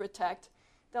sanitary to protect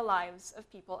the lives of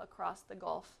people across the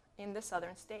Gulf in the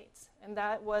southern states. And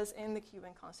that was in the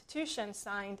Cuban Constitution,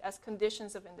 signed as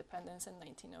conditions of independence in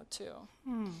 1902.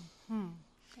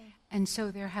 And so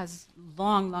there has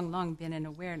long been an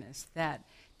awareness that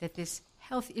this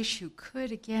health issue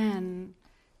could again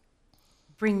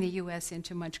bring the U.S.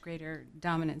 into much greater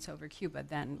dominance over Cuba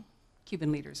than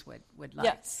Cuban leaders would like.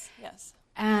 Yes.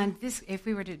 And this, if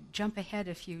we were to jump ahead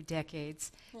a few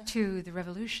decades to the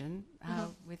revolution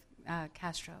with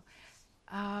Castro,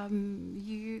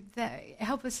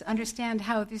 help us understand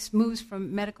how this moves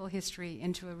from medical history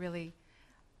into a really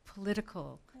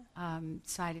political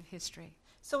side of history.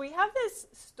 So we have this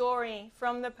story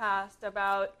from the past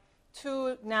about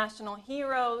 2 national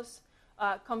heroes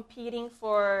competing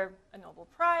for a Nobel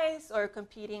Prize or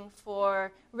competing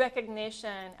for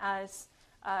recognition as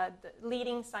the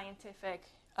leading scientific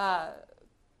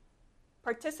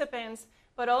participants.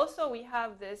 But also we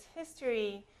have this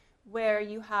history where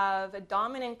you have a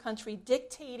dominant country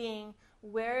dictating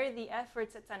where the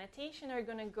efforts at sanitation are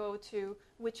going to go to,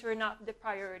 which are not the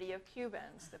priority of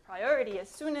Cubans. The priority, as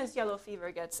soon as yellow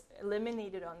fever gets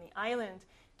eliminated on the island,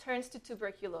 turns to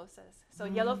tuberculosis. So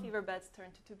yellow fever beds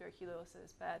turn to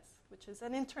tuberculosis beds, which is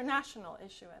an international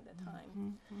issue at the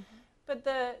time. But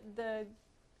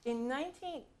in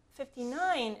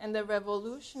 1959, and the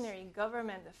revolutionary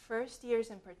government, the first years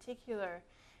in particular,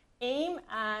 aim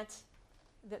at,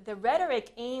 the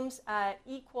rhetoric aims at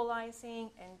equalizing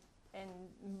and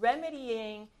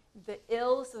remedying the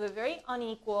ills of a very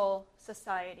unequal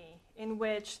society in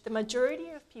which the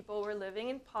majority of people were living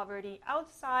in poverty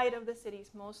outside of the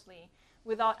cities mostly,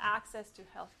 without access to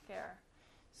health care.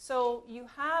 So you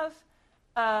have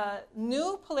a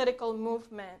new political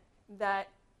movement that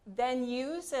then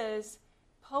uses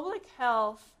public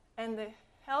health and the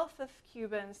health of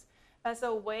Cubans as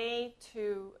a way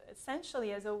to,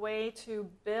 essentially as a way to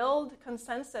build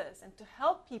consensus and to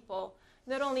help people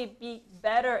not only be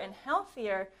better and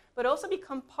healthier, but also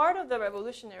become part of the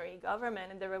revolutionary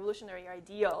government and the revolutionary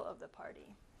ideal of the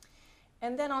party.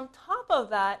 And then on top of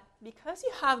that, because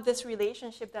you have this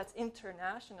relationship that's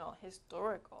international,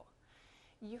 historical,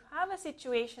 you have a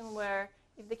situation where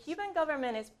if the Cuban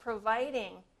government is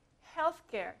providing health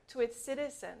care to its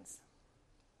citizens,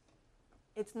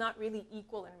 it's not really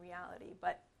equal in reality,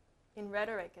 but in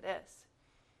rhetoric it is.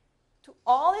 To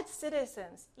all its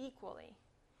citizens equally,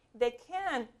 they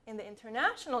can, in the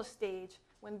international stage,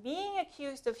 when being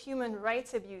accused of human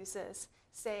rights abuses,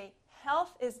 say,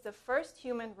 health is the first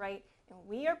human right, and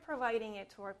we are providing it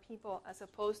to our people as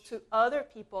opposed to other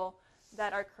people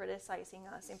that are criticizing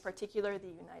us, in particular the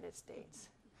United States.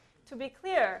 To be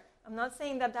clear, I'm not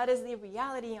saying that that is the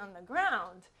reality on the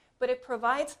ground, but it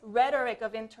provides rhetoric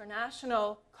of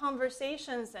international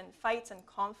conversations and fights and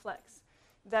conflicts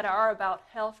that are about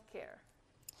health care.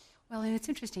 Well, and it's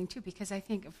interesting, too, because I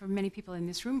think for many people in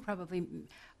this room probably,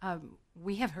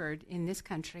 we have heard in this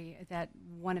country that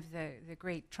one of the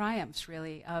great triumphs,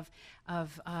 really, of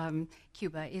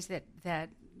Cuba is that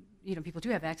people do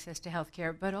have access to health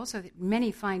care, but also that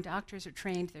many fine doctors are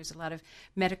trained. There's a lot of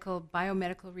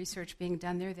biomedical research being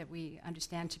done there that we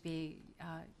understand to be,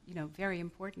 very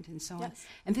important and so on. Yes.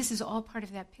 And this is all part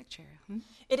of that picture.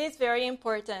 It is very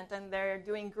important, and they're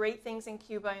doing great things in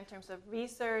Cuba in terms of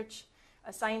research,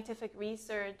 scientific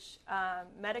research,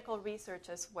 medical research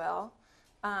as well.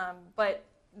 But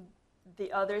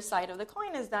the other side of the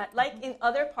coin is that, like in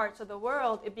other parts of the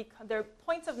world, they're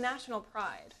points of national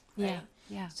pride. Right?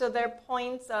 Yeah. So they're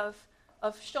points of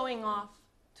showing off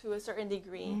to a certain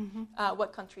degree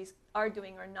what countries are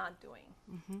doing or not doing.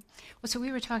 Well, so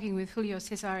we were talking with Julio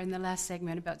Cesar in the last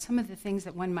segment about some of the things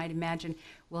that one might imagine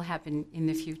will happen in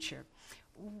the future.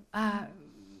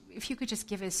 If you could just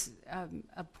give us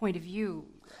a point of view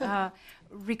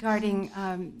regarding,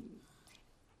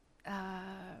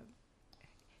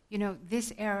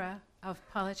 this era of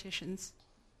politicians,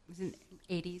 it was in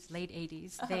late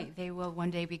 80s, they will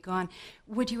one day be gone.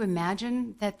 Would you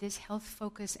imagine that this health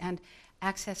focus and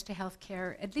access to health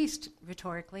care, at least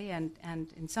rhetorically and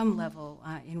in some level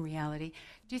in reality,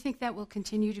 do you think that will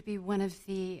continue to be one of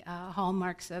the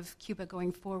hallmarks of Cuba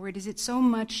going forward? Is it so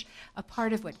much a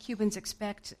part of what Cubans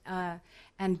expect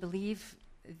and believe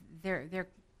their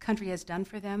country has done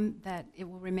for them that it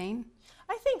will remain?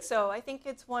 I think so. I think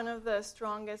it's one of the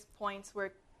strongest points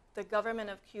where the government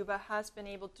of Cuba has been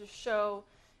able to show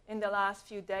in the last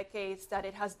few decades that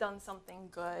it has done something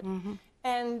good.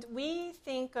 And we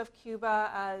think of Cuba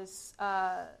as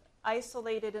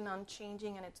isolated and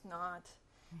unchanging, and it's not.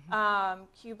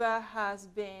 Cuba has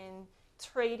been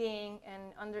trading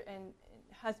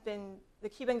the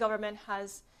Cuban government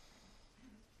has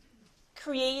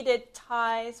created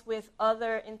ties with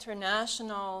other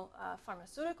international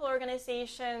pharmaceutical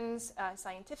organizations,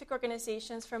 scientific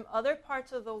organizations from other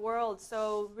parts of the world.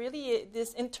 So really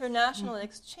this international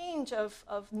exchange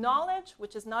of knowledge,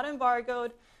 which is not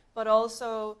embargoed, but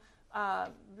also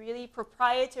really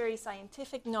proprietary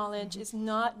scientific knowledge is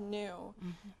not new.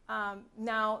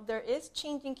 Now, there is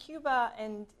change in Cuba,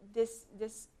 and this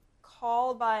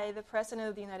call by the President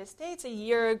of the United States a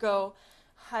year ago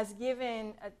has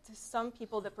given to some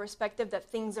people the perspective that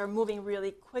things are moving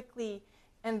really quickly,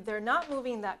 and they're not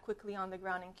moving that quickly on the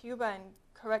ground in Cuba. And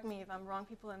correct me if I'm wrong,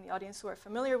 people in the audience who are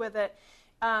familiar with it.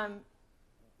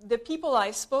 The people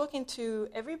I've spoken to,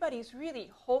 everybody's really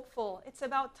hopeful. It's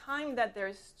about time that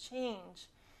there's change.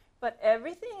 But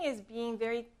everything is being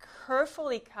very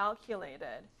carefully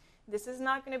calculated. This is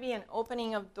not going to be an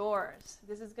opening of doors.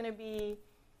 This is going to be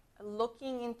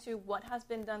looking into what has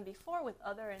been done before with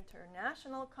other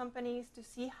international companies to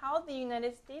see how the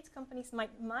United States companies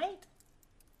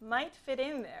might fit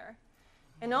in there.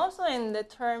 And also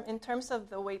in terms of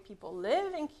the way people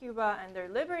live in Cuba and their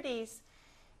liberties,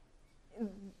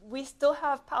 we still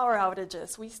have power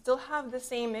outages. We still have the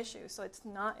same issues. So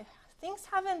things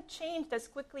haven't changed as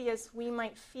quickly as we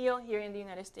might feel here in the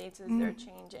United States as they're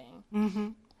changing. Mm-hmm.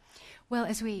 Well,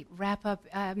 as we wrap up,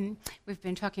 we've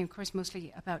been talking, of course,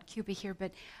 mostly about Cuba here,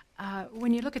 but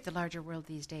when you look at the larger world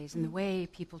these days and the way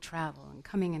people travel and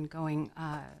coming and going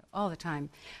all the time,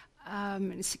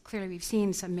 clearly we've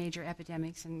seen some major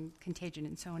epidemics and contagion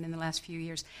and so on in the last few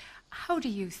years. How do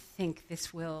you think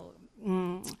this will,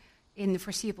 in the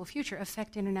foreseeable future,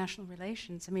 affect international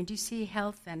relations? I mean, do you see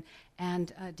health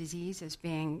and disease as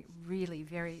being really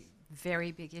very,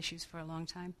 very big issues for a long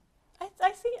time?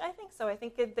 I think so. I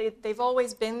think they've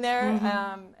always been there,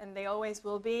 and they always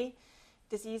will be.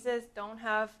 Diseases don't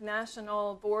have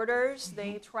national borders.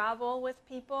 They travel with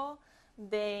people.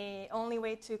 The only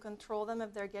way to control them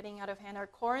if they're getting out of hand are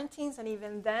quarantines, and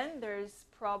even then there's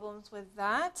problems with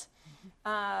that.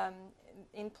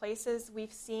 In places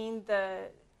we've seen the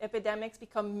epidemics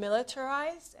become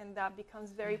militarized, and that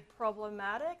becomes very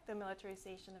problematic, the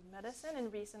militarization of medicine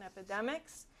in recent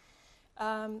epidemics.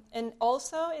 And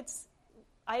also,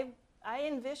 I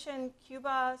envision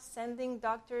Cuba sending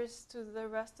doctors to the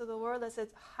rest of the world as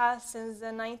it has since the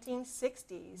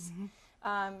 1960s.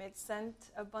 It sent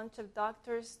a bunch of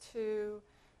doctors to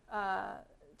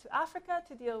Africa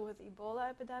to deal with Ebola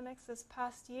epidemics this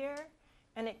past year,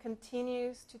 and it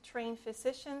continues to train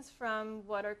physicians from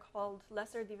what are called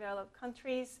lesser developed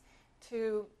countries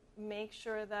to make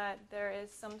sure that there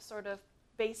is some sort of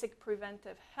basic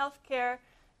preventive health care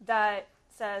that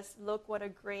says, look what a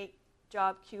great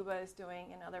job Cuba is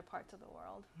doing in other parts of the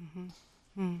world.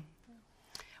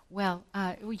 Well,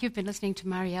 you've been listening to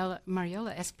Mariola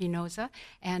Espinoza,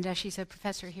 and she's a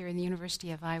professor here in the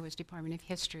University of Iowa's Department of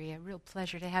History. A real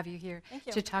pleasure to have you here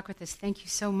to talk with us. Thank you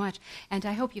so much. And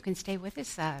I hope you can stay with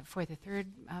us for the third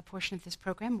portion of this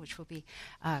program, which will be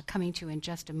coming to in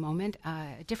just a moment.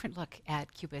 A different look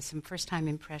at Cuba, some first-time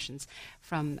impressions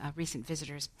from recent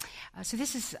visitors. So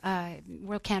this is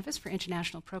WorldCanvass for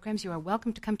International Programs. You are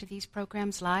welcome to come to these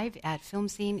programs live at Film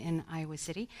Scene in Iowa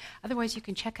City. Otherwise, you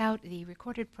can check out the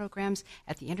recorded programs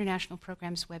at the International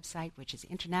Programs website, which is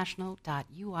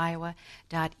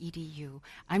international.uiowa.edu.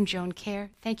 I'm Joan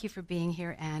Kerr. Thank you for being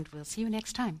here, and we'll see you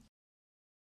next time.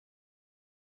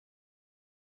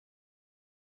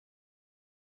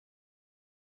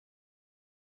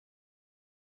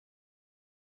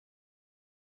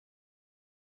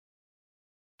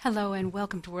 Hello and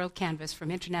welcome to WorldCanvass from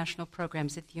International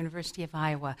Programs at the University of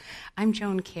Iowa. I'm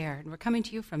Joan Kerr, and we're coming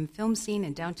to you from Film Scene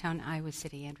in downtown Iowa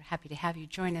City, and we're happy to have you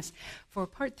join us for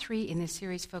part 3 in this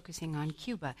series focusing on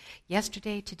Cuba,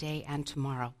 yesterday, today, and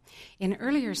tomorrow. In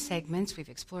earlier segments, we've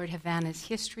explored Havana's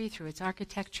history through its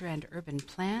architecture and urban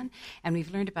plan, and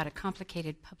we've learned about a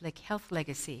complicated public health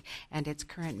legacy and its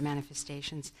current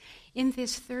manifestations. In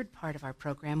this third part of our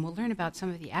program, we'll learn about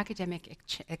some of the academic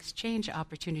exchange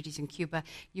opportunities in Cuba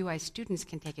UI students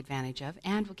can take advantage of,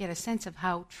 and we'll get a sense of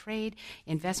how trade,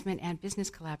 investment, and business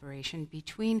collaboration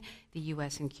between the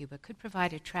U.S. and Cuba could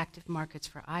provide attractive markets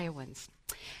for Iowans.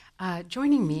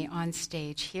 Joining me on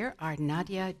stage here are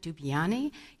Nadia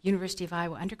Dubiani, University of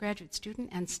Iowa undergraduate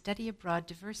student and study abroad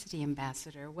diversity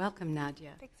ambassador. Welcome,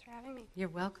 Nadia. Thanks for having me. You're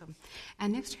welcome.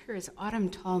 And next to her is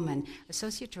Autumn Tallman,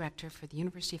 associate director for the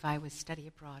University of Iowa's Study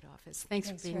Abroad office.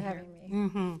 Thanks for being here.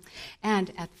 Having me.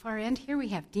 And at the far end here we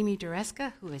have Dimi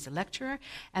Dureska, who is a lecturer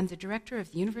and the director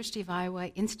of the University of Iowa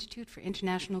Institute for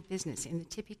International Business in the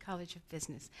Tippie College of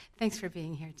Business. Thanks for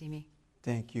being here, Dimi.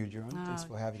 Thank you, Joan. Thanks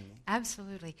for having me.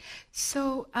 Absolutely.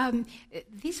 So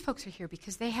these folks are here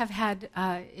because they have had,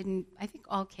 in I think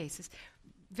all cases,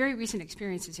 very recent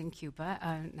experiences in Cuba,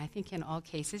 and I think in all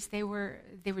cases they were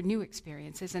new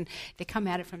experiences, and they come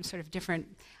at it from sort of different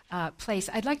place.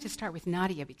 I'd like to start with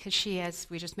Nadia because she, as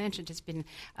we just mentioned, has been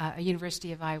a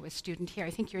University of Iowa student here.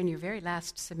 I think you're in your very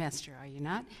last semester, are you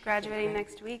not? Graduating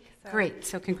next week. So. Great.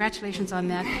 So congratulations on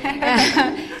that.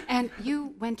 And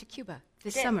you went to Cuba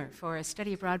this summer for a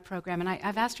study abroad program, and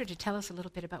I've asked her to tell us a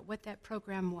little bit about what that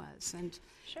program was and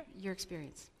your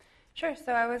experience. Sure.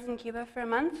 So I was in Cuba for a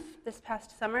month this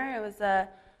past summer. It was a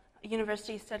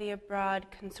university study abroad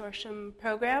consortium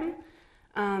program,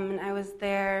 and I was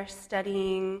there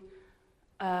studying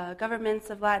governments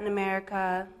of Latin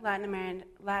America,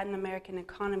 Latin American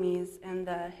economies, and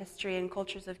the history and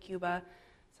cultures of Cuba.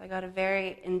 So I got a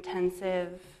very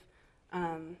intensive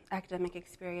academic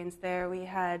experience there. We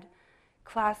had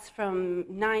class from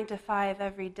 9 to 5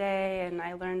 every day, and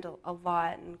I learned a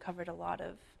lot and covered a lot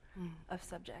of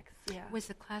subjects. Yeah. Was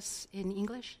the class in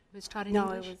English? It was taught in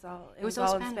English? No, it was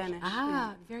all in Spanish.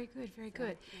 Ah, very good, very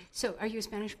good. Yeah. So are you a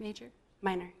Spanish major?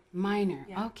 Minor.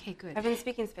 Yeah. Okay, good. I've been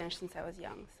speaking Spanish since I was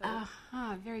young. So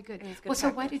very good. it was good well, practice.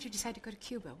 So why did you decide to go to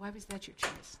Cuba? Why was that your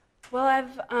choice? Well,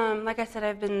 like I said,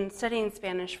 I've been studying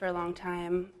Spanish for a long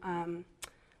time.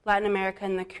 Latin America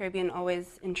and the Caribbean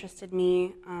always interested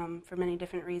me for many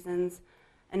different reasons.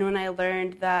 And when I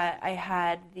learned that I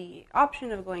had the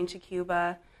option of going to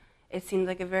Cuba, it seemed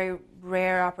like a very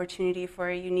rare opportunity for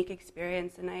a unique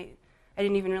experience, and I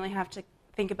didn't even really have to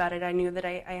think about it. I knew that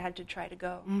I had to try to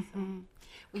go. Mm-hmm.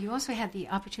 Well, you also had the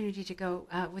opportunity to go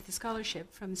with a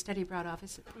scholarship from the Study Abroad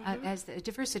Office as the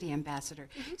Diversity Ambassador.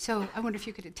 Mm-hmm. So I wonder if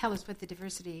you could tell us what the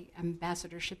Diversity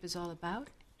Ambassadorship is all about?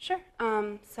 Sure.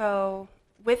 So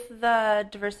with the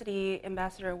Diversity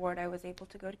Ambassador Award, I was able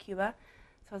to go to Cuba.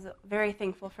 So I was very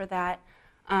thankful for that.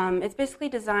 It's basically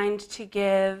designed to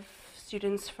give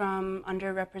students from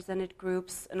underrepresented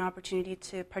groups an opportunity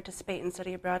to participate and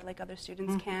study abroad like other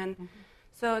students can. Mm-hmm.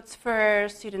 So it's for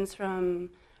students from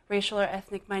racial or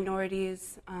ethnic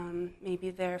minorities, maybe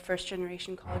they're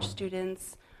first-generation college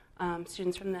students,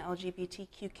 students from the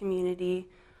LGBTQ community.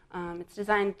 It's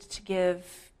designed to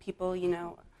give people,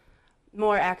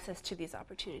 more access to these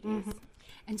opportunities. Mm-hmm.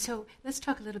 And so let's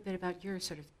talk a little bit about your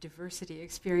sort of diversity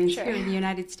experience here in the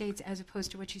United States as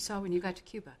opposed to what you saw when you got to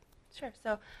Cuba. Sure.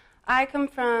 So I come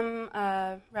from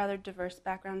a rather diverse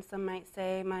background, some might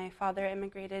say. My father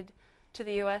immigrated to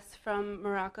the U.S. from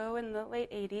Morocco in the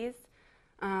late 80s.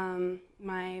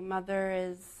 My mother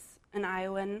is an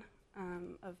Iowan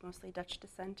of mostly Dutch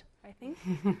descent, I think.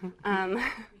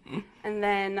 And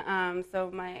then,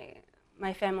 so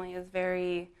my family is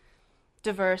very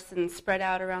diverse and spread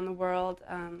out around the world.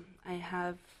 I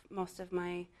have most of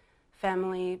my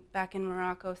family back in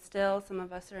Morocco still. Some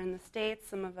of us are in the States,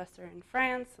 some of us are in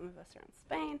France, some of us are in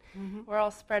Spain. Mm-hmm. We're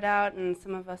all spread out, and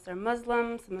some of us are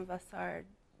Muslim, some of us are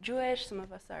Jewish, some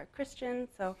of us are Christian.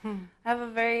 So I have a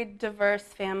very diverse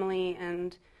family,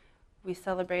 and we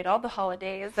celebrate all the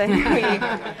holidays, and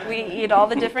we eat all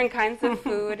the different kinds of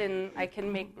food, and I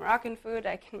can make Moroccan food,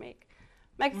 I can make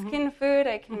Mexican food,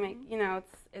 I can make,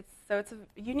 it's a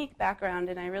unique background,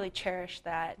 and I really cherish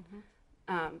that.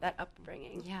 That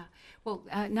upbringing. Yeah. Well,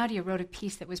 Nadia wrote a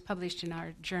piece that was published in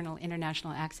our journal,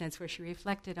 International Accents, where she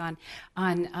reflected on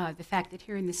the fact that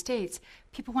here in the States,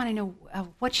 people want to know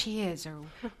what she is or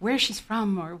where she's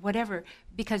from or whatever,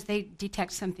 because they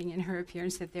detect something in her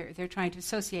appearance that they're trying to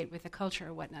associate with the culture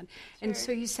or whatnot. Sure. And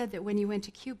so you said that when you went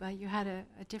to Cuba, you had a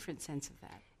different sense of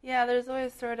that. Yeah, there's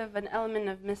always sort of an element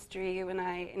of mystery when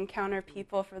I encounter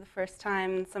people for the first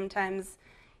time, and sometimes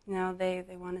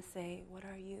they want to say, "What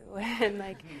are you?"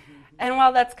 and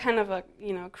while that's kind of a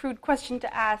crude question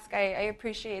to ask, I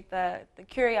appreciate the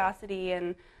curiosity,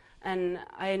 and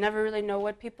I never really know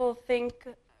what people think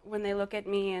when they look at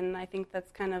me, and I think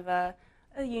that's kind of a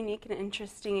unique and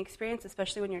interesting experience,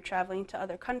 especially when you're traveling to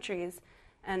other countries.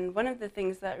 And one of the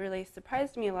things that really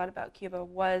surprised me a lot about Cuba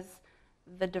was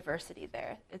the diversity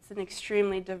there. It's an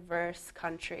extremely diverse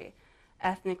country,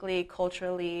 ethnically,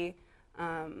 culturally.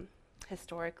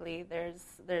 Historically,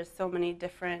 there's so many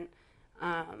different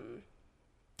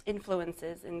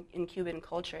influences in Cuban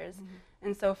cultures. Mm-hmm.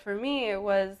 And so for me,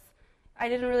 I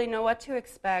didn't really know what to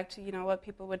expect, what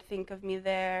people would think of me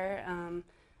there.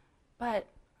 But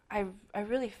I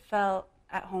really felt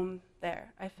at home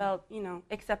there. I felt,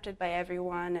 accepted by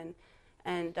everyone,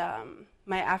 and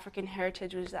my African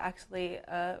heritage was actually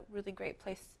a really great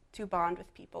place to bond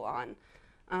with people on.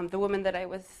 The woman that I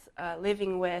was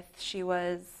living with, she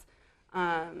was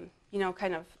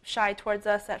kind of shy towards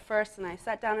us at first, and I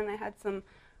sat down and I had some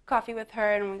coffee with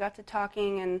her, and we got to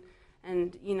talking,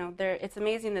 and it's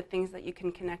amazing the things that you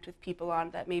can connect with people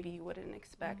on that maybe you wouldn't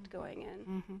expect going in.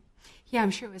 Mm-hmm. Yeah,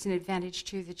 I'm sure it was an advantage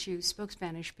too that you spoke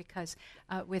Spanish, because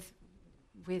with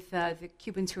the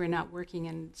Cubans who are not working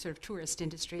in sort of tourist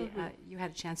industry, you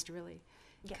had a chance to really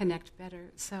connect better.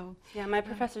 So yeah, my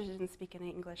professors didn't speak any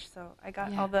English, so I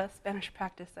got all the Spanish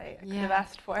practice I could have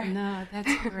asked for. No,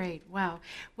 that's great. Wow.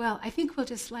 Well, I think we'll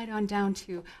just slide on down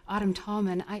to Autumn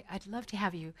Tallman. I'd love to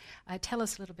have you tell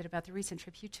us a little bit about the recent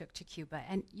trip you took to Cuba.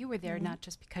 And you were there not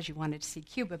just because you wanted to see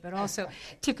Cuba, but also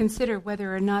to consider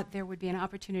whether or not there would be an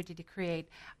opportunity to create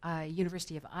a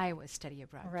University of Iowa study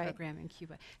abroad program in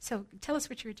Cuba. So tell us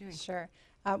what you were doing. Sure.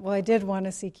 Well, I did want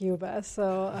to see Cuba,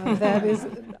 so that is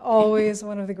always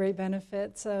one of the great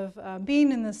benefits of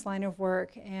being in this line of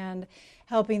work and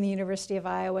helping the University of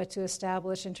Iowa to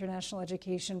establish international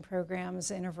education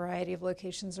programs in a variety of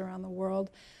locations around the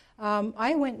world.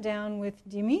 I went down with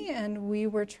Dimi, and we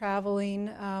were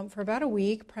traveling for about a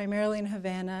week, primarily in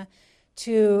Havana,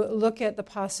 to look at the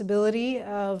possibility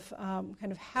of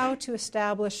kind of how to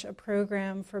establish a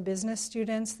program for business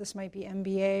students. This might be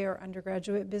MBA or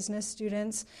undergraduate business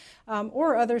students,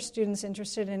 or other students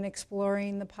interested in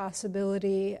exploring the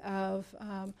possibility of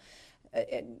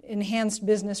enhanced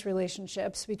business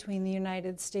relationships between the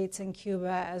United States and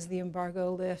Cuba as the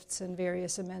embargo lifts and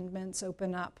various amendments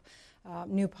open up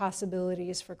new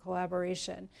possibilities for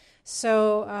collaboration.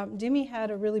 So Dimi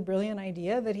had a really brilliant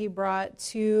idea that he brought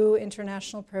to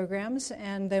international programs,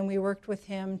 and then we worked with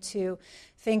him to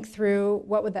think through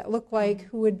what would that look like,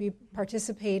 who would be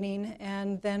participating,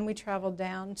 and then we traveled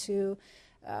down to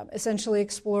essentially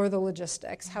explore the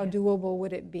logistics. How doable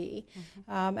would it be?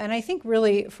 And I think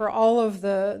really for all of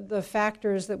the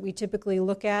factors that we typically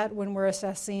look at when we're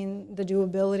assessing the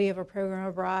doability of a program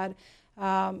abroad,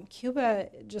 Cuba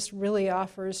just really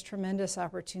offers tremendous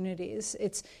opportunities.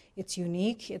 It's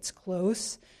unique, it's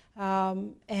close,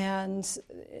 and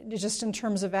just in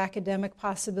terms of academic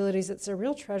possibilities, it's a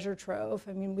real treasure trove.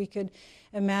 I mean, we could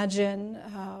imagine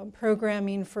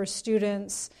programming for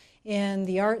students in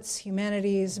the arts,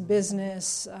 humanities,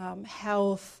 business,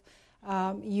 health,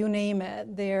 you name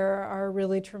it. There are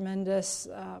really tremendous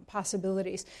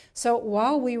possibilities. So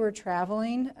while we were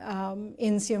traveling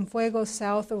in Cienfuegos,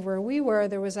 south of where we were,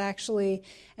 there was actually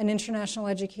an international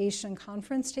education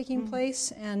conference taking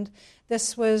place, and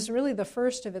this was really the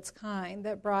first of its kind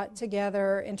that brought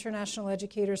together international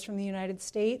educators from the United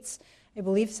States. I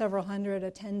believe several hundred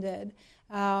attended.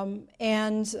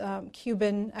 And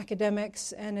Cuban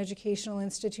academics and educational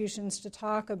institutions to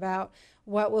talk about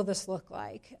what will this look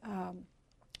like.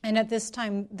 And at this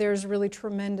time, there's really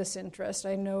tremendous interest.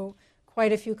 I know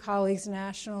quite a few colleagues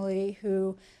nationally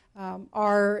who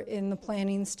are in the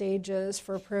planning stages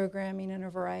for programming in a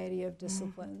variety of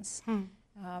disciplines,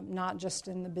 not just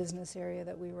in the business area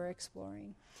that we were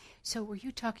exploring. So were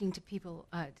you talking to people,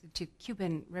 to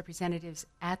Cuban representatives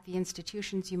at the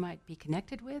institutions you might be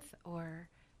connected with, or?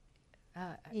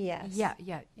 Yes. Yeah.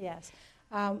 Yes.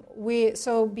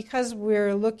 So because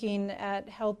we're looking at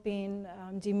helping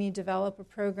Dimi develop a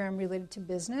program related to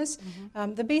business,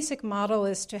 the basic model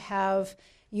is to have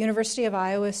University of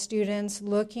Iowa students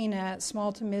looking at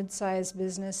small to mid-sized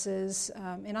businesses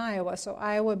in Iowa, so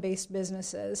Iowa-based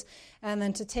businesses, and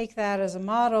then to take that as a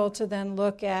model to then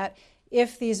look at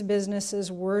if these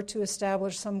businesses were to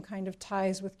establish some kind of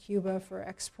ties with Cuba for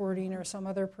exporting or some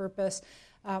other purpose,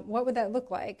 what would that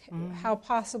look like? How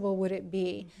possible would it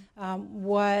be?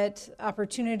 What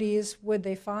opportunities would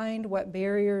they find? What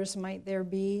barriers might there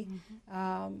be?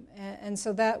 And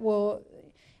so that will,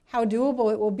 how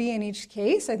doable it will be in each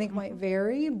case, I think might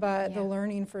vary, but the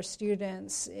learning for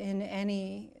students in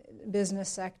any business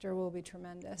sector will be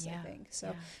tremendous, I think.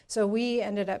 So we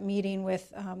ended up meeting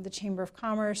with the Chamber of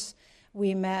Commerce.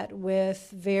 We met with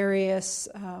various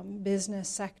business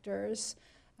sectors.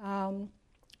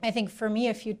 I think for me,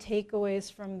 a few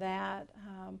takeaways from that,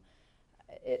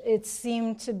 it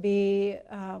seemed to be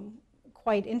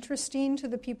quite interesting to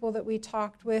the people that we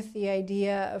talked with, the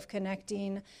idea of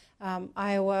connecting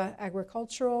Iowa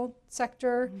agricultural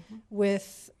sector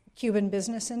with Cuban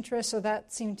business interests. So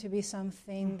that seemed to be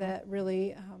something that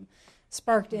really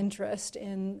sparked interest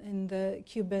in the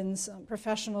Cubans,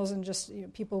 professionals, and just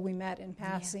people we met in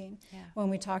passing when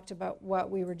we talked about what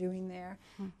we were doing there.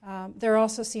 There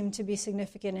also seemed to be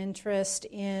significant interest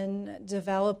in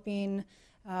developing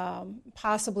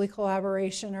possibly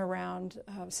collaboration around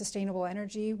sustainable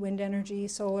energy, wind energy,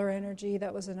 solar energy.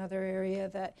 That was another area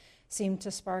that seemed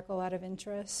to spark a lot of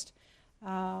interest.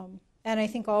 And I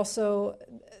think also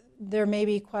there may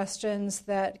be questions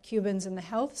that Cubans in the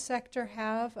health sector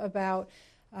have about,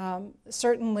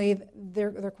 certainly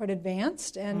they're quite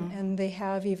advanced and they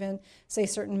have even, say,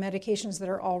 certain medications that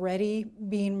are already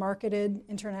being marketed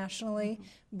internationally,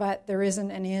 but there isn't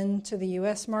an end to the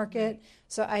U.S. market.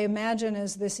 So I imagine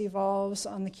as this evolves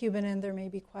on the Cuban end, there may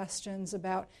be questions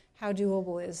about how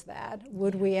doable is that?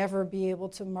 Would we ever be able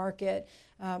to market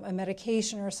a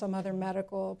medication or some other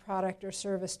medical product or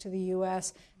service to the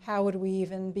U.S.? How would we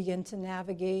even begin to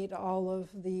navigate all of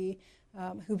the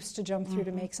hoops to jump through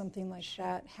to make something like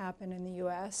that happen in the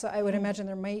U.S.? So I would imagine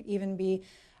there might even be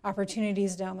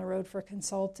opportunities down the road for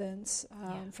consultants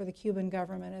for the Cuban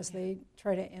government as they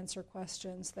try to answer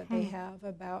questions that they have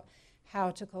about how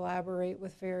to collaborate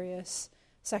with various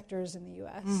sectors in the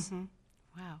U.S.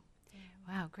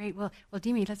 Wow, great. Well,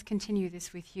 Dimi, let's continue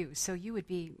this with you. So you would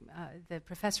be the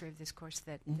professor of this course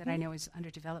that I know is under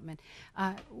development.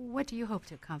 What do you hope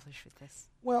to accomplish with this?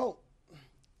 Well,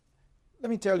 let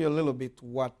me tell you a little bit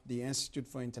what the Institute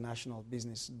for International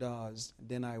Business does.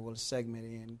 Then I will segment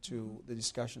into the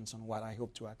discussions on what I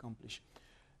hope to accomplish.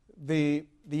 The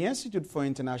Institute for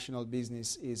International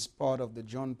Business is part of the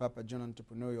John Papa John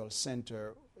Entrepreneurial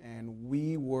Center, and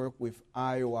we work with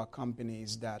Iowa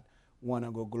companies that want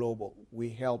to go global. We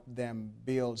help them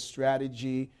build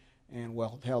strategy, and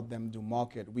we'll help them do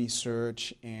market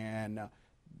research and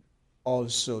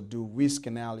also do risk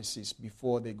analysis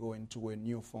before they go into a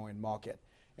new foreign market.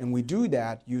 And we do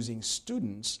that using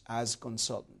students as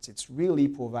consultants. It's really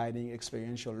providing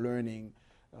experiential learning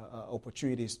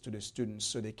opportunities to the students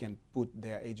so they can put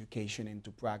their education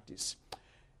into practice.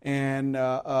 And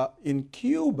in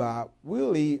Cuba,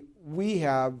 really, we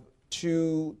have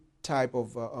two type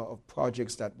of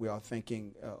projects that we are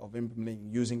thinking of implementing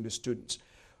using the students.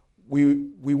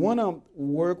 We want to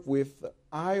work with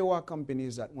Iowa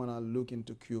companies that want to look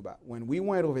into Cuba. When we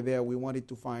went over there, we wanted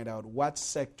to find out what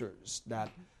sectors that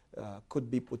could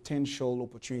be potential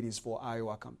opportunities for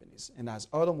Iowa companies. And as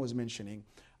Autumn was mentioning,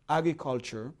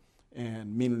 agriculture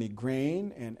and mainly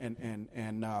grain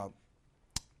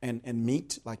and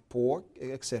meat like pork,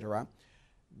 etc.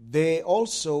 They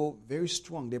also very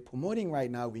strong. They're promoting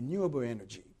right now renewable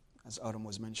energy, as Autumn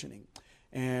was mentioning,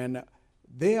 and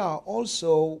they are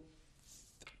also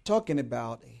talking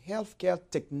about healthcare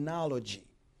technology.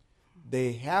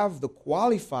 They have the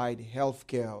qualified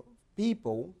healthcare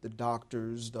people, the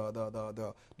doctors,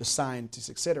 the scientists,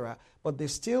 etc., but they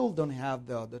still don't have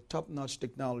the top-notch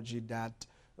technology that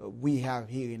we have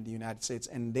here in the United States.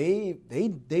 And they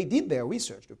did their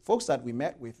research. The folks that we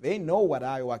met with, they know what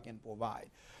Iowa can provide.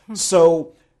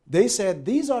 So they said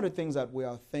these are the things that we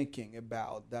are thinking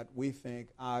about that we think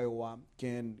Iowa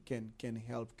can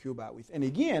help Cuba with. And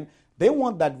again, they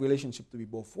want that relationship to be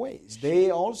both ways. They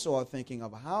also are thinking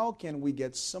of how can we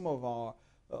get some of our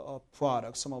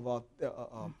products, some of our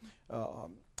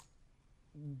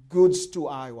goods to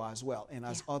Iowa as well. And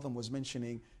as Autumn was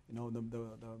mentioning,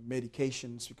 the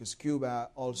medications, because Cuba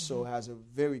also has a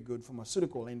very good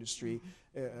pharmaceutical industry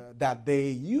that they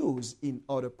use in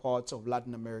other parts of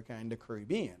Latin America and the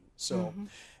Caribbean. So,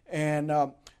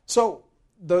 so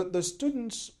the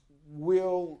students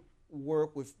will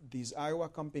work with these Iowa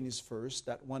companies first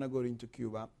that want to go into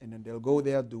Cuba, and then they'll go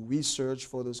there, do research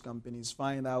for those companies,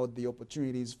 find out the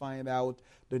opportunities, find out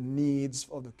the needs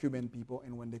of the Cuban people,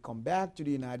 and when they come back to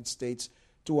the United States,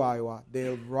 to Iowa,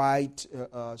 they'll write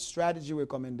strategy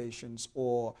recommendations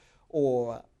or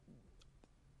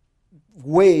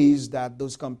ways that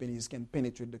those companies can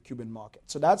penetrate the Cuban market.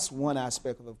 So that's one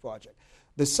aspect of the project.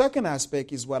 The second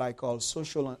aspect is what I call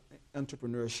social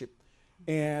entrepreneurship.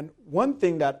 And one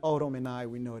thing that Autumn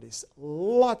and we noticed,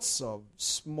 lots of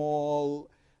small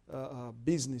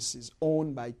businesses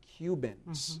owned by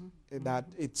Cubans. That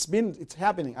it's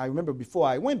happening. I remember before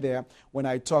I went there, when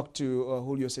I talked to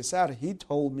Julio Cesar, he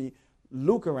told me,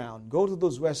 look around, go to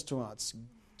those restaurants,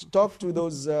 talk to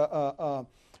those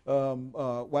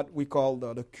what we call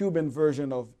the Cuban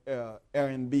version of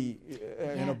R&B,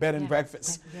 bed and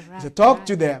breakfast. Right, so talk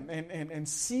to them and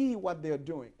see what they're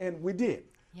doing, and we did.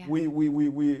 Yeah.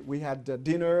 We had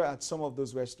dinner at some of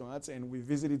those restaurants, and we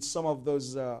visited some of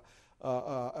those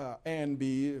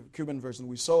A&B Cuban version.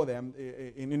 We saw them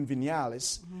in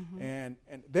Vinales, and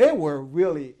they were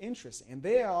really interesting. And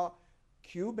they are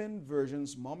Cuban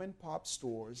versions, mom and pop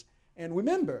stores. And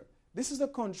remember, this is a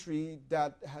country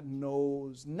that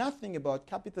knows nothing about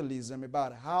capitalism,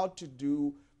 about how to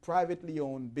do privately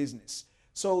owned business.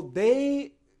 So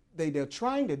they're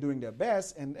trying, they're doing their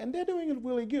best, and they're doing it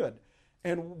really good.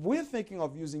 And we're thinking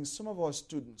of using some of our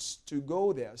students to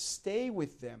go there, stay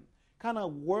with them, kind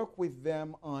of work with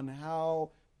them on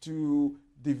how to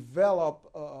develop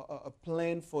a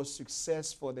plan for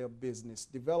success for their business,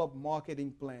 develop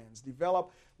marketing plans,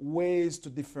 develop ways to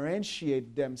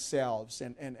differentiate themselves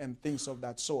and things of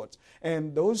that sort.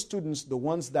 And those students, the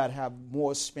ones that have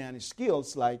more Spanish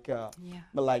skills, like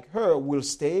her, will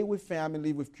stay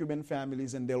with Cuban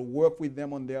families, and they'll work with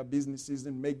them on their businesses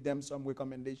and make them some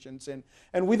recommendations.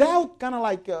 And without kind of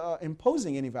like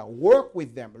imposing any value, work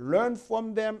with them, learn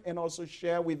from them, and also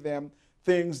share with them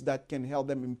things that can help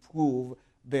them improve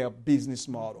their business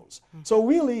models. So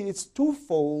really, it's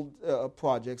twofold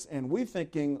projects, and we're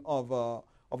thinking of a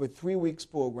 3 weeks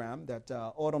program that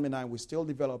Autumn and we're still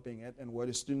developing it, and where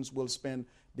the students will spend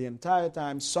the entire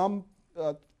time, some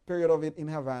period of it in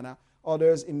Havana,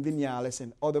 others in Vinales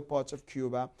and other parts of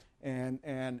Cuba, and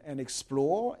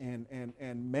explore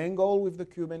and mingle with the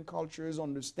Cuban cultures,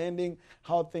 understanding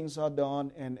how things are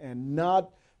done, and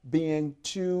not being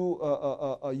too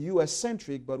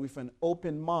U.S.-centric, but with an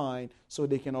open mind, so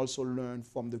they can also learn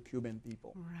from the Cuban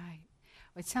people. Right.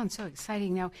 Well, it sounds so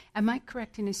exciting. Now, am I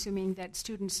correct in assuming that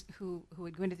students who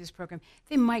would go into this program,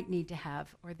 they might need to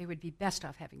have, or they would be best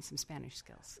off having some Spanish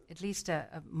skills, at least a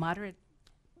moderate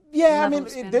level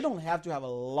of Spanish? They don't have to have a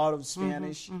lot of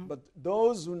Spanish, but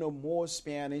those who know more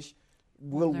Spanish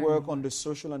will work on the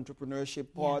social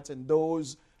entrepreneurship parts, and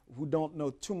those who don't know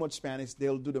too much Spanish,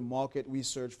 they'll do the market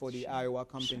research for the Iowa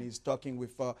companies, talking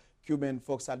with Cuban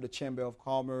folks at the Chamber of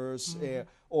Commerce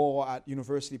or at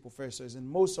university professors. And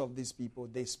most of these people,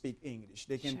 they speak English.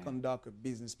 They can conduct a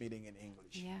business meeting in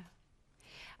English. Yeah.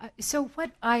 So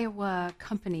what Iowa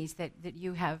companies that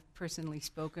you have personally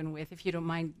spoken with, if you don't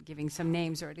mind giving some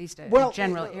names or at least a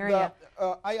general area?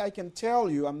 I can tell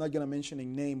you, I'm not going to mention a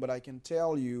name, but I can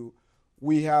tell you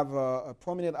we have a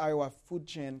prominent Iowa food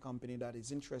chain company that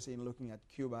is interested in looking at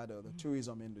Cuba, the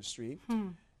tourism industry.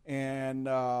 And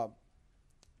I've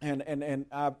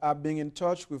been in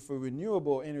touch with a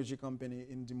renewable energy company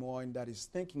in Des Moines that is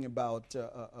thinking about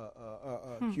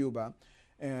Cuba.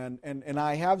 And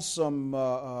I have some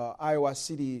Iowa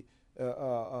City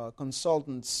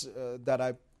consultants that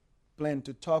I plan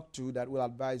to talk to that will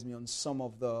advise me on some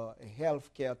of the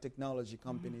healthcare technology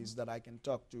companies that I can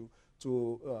talk to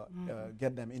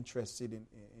get them interested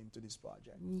into this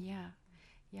project.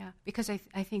 Yeah, because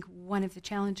I think one of the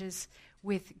challenges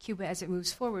with Cuba as it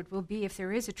moves forward will be if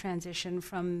there is a transition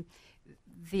from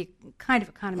the kind of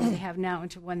economy they have now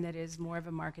into one that is more of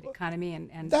a market economy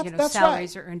and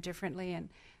salaries are earned differently.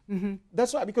 And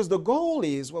That's right, because the goal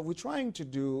is, what we're trying to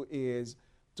do is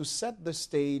to set the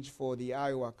stage for the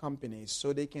Iowa companies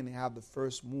so they can have the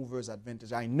first movers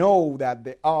advantage. I know that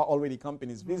there are already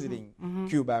companies visiting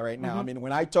Cuba right now. I mean,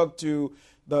 when I talked to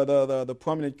the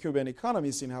prominent Cuban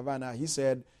economist in Havana, he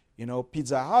said,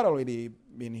 Pizza Hut already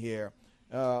been here.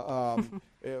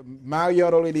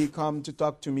 Marriott already come to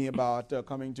talk to me about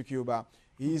coming to Cuba.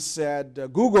 He said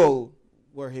Google,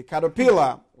 where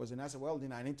Caterpillar was, and I said, well,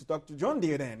 then I need to talk to John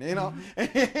Deere then,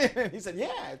 He said,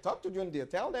 yeah, talk to John Deere,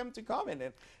 tell them to come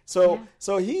in. So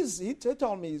he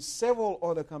told me several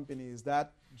other companies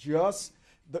that just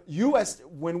the U.S.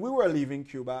 when we were leaving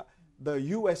Cuba, the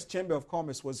U.S. Chamber of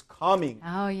Commerce was coming.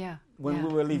 Oh yeah. When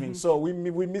we were leaving, so we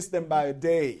missed them by a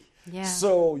day. Yeah.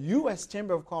 So U.S.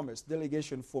 Chamber of Commerce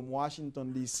delegation from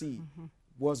Washington D.C.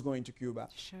 was going to Cuba.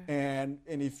 Sure. And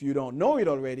if you don't know it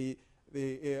already,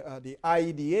 the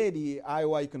IEDA, the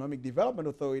Iowa Economic Development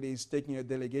Authority, is taking a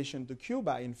delegation to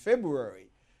Cuba in February.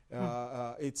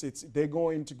 They're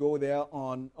going to go there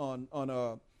on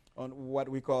what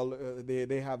we call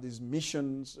they have these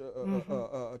missions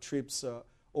trips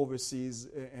overseas,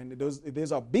 and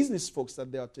those are business folks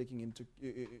that they are taking into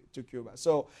to Cuba.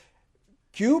 So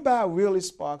Cuba really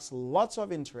sparks lots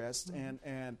of interest,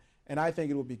 and I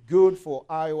think it will be good for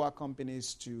Iowa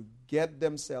companies to get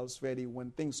themselves ready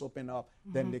when things open up.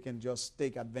 Then they can just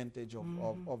take advantage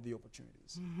of the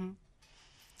opportunities.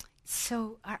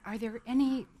 So, are there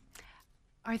any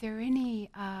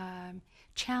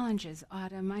challenges,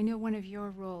 Autumn? I know one of your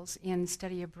roles in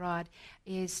study abroad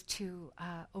is to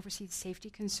oversee the safety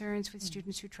concerns with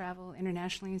students who travel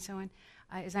internationally and so on.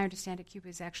 As I understand it, Cuba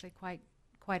is actually quite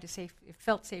a safe. It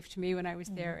felt safe to me when I was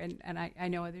there, and I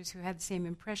know others who had the same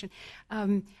impression.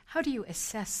 How do you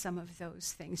assess some of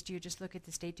those things? Do you just look at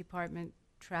the State Department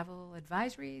travel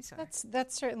advisories? Or?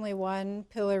 That's certainly one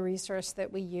pillar resource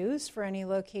that we use for any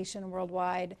location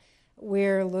worldwide.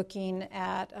 We're looking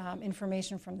at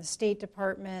information from the State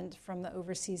Department, from the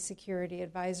Overseas Security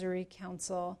Advisory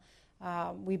Council.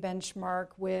 We benchmark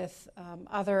with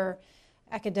other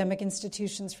academic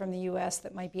institutions from the U.S.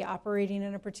 that might be operating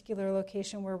in a particular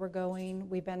location where we're going.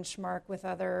 We benchmark with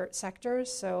other sectors.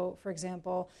 So, for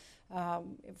example,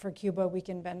 for Cuba, we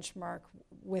can benchmark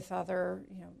with other,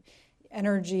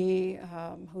 energy,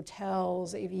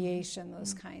 hotels, aviation,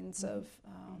 those kinds of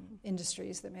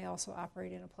industries that may also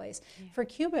operate in a place. Yeah. For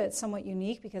Cuba, it's somewhat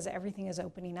unique because everything is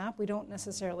opening up. We don't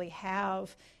necessarily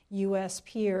have U.S.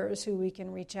 peers who we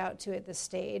can reach out to at this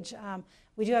stage.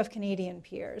 We do have Canadian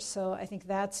peers, so I think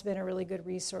that's been a really good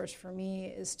resource for me,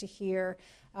 is to hear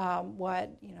what,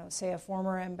 say a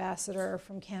former ambassador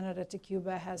from Canada to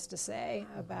Cuba has to say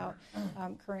about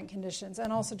current conditions,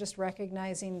 and also just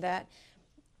recognizing that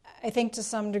I think to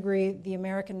some degree the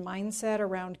American mindset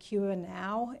around Cuba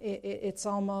now, it's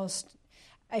almost,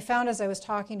 I found as I was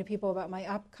talking to people about my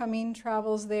upcoming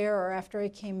travels there, or after I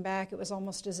came back, it was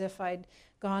almost as if I'd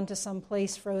gone to some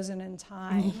place frozen in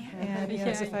time, and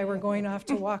as if I were going off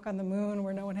to walk on the moon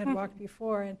where no one had walked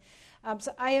before. And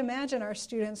so I imagine our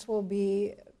students will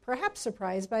be perhaps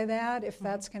surprised by that, if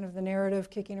that's kind of the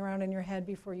narrative kicking around in your head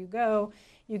before you go.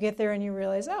 You get there and you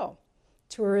realize, oh,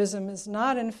 tourism is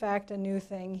not, in fact, a new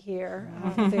thing here.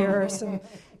 There are some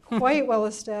quite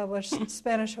well-established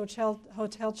Spanish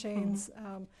hotel chains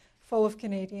full of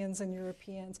Canadians and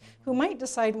Europeans who might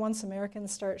decide once Americans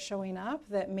start showing up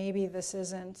that maybe this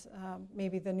isn't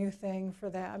maybe the new thing for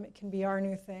them. It can be our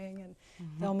new thing, and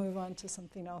they'll move on to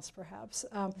something else perhaps.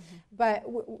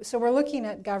 So we're looking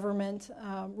at government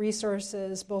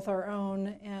resources, both our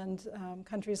own and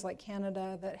countries like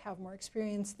Canada that have more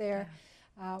experience there.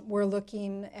 We're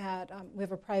looking at, we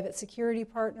have a private security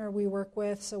partner we work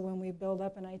with, so when we build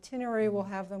up an itinerary, we'll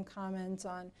have them comment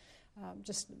on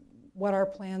just what our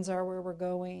plans are, where we're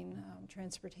going,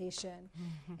 transportation.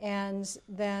 And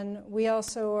then we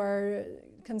also are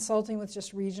consulting with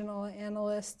just regional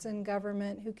analysts in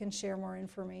government who can share more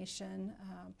information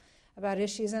about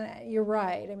issues. And you're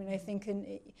right. I mean, I think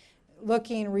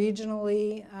looking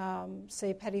regionally,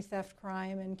 say petty theft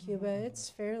crime in Cuba, it's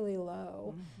fairly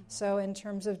low. So in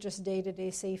terms of just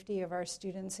day-to-day safety of our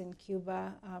students in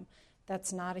Cuba,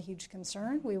 that's not a huge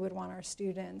concern. We would want our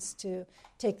students to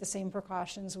take the same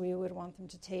precautions we would want them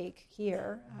to take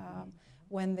here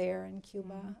when they're in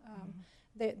Cuba.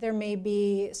 There may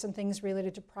be some things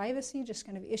related to privacy, just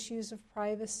kind of issues of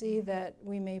privacy that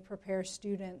we may prepare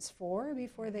students for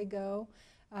before they go.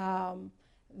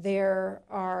 There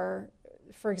are,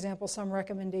 for example, some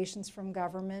recommendations from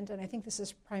government, and I think this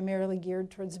is primarily geared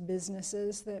towards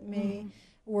businesses that may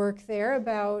work there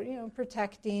about,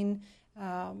 protecting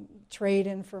trade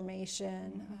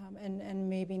information and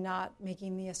maybe not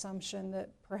making the assumption that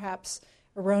perhaps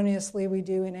erroneously we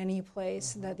do in any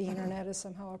place that the internet is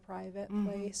somehow a private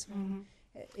place.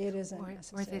 It isn't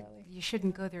necessarily. Or that you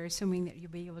shouldn't go there assuming that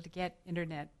you'll be able to get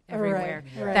internet everywhere.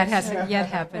 Right. That hasn't yet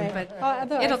happened,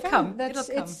 but it'll come.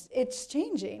 It's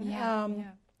changing. Yeah.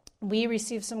 We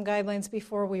received some guidelines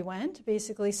before we went,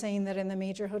 basically saying that in the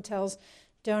major hotels,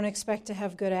 don't expect to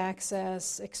have good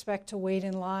access, expect to wait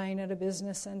in line at a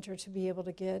business center to be able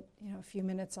to get a few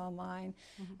minutes online.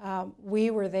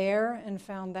 We were there and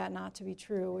found that not to be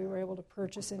true. We were able to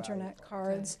purchase internet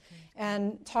cards.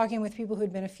 And talking with people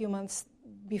who'd been a few months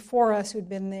before us who'd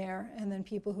been there, and then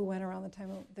people who went around the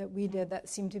time that we did, that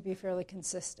seemed to be fairly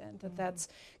consistent, that's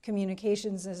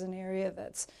communications is an area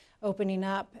that's opening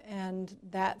up, and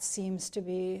that seems to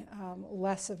be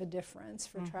less of a difference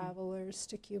for travelers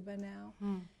to Cuba now.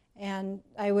 And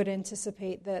I would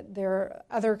anticipate that there are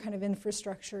other kind of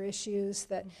infrastructure issues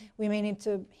that we may need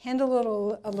to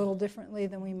handle a little differently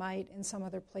than we might in some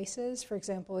other places. For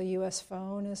example, a U.S.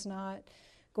 phone is not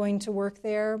going to work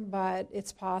there, but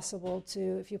it's possible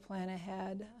to, if you plan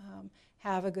ahead,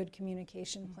 have a good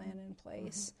communication plan in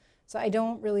place. So I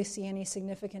don't really see any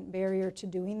significant barrier to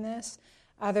doing this,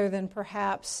 other than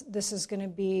perhaps this is going to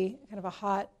be kind of a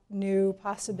hot new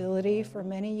possibility for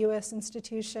many U.S.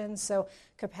 institutions. So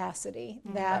capacity,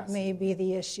 that may be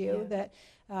the issue, that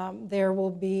there will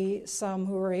be some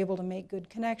who are able to make good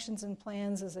connections and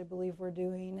plans, as I believe we're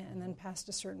doing, and then past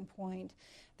a certain point,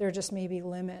 there just may be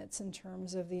limits in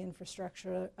terms of the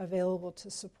infrastructure available to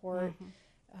support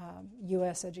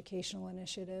U.S. educational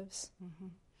initiatives.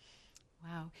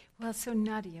 Wow. Well, so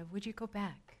Nadia, would you go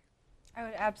back? I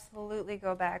would absolutely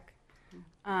go back.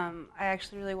 I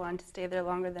actually really wanted to stay there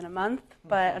longer than a month,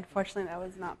 but unfortunately that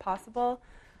was not possible.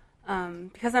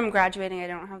 Because I'm graduating, I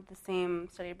don't have the same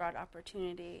study abroad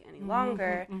opportunity any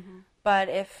longer. But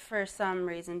if for some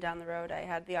reason down the road I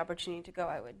had the opportunity to go,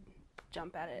 I would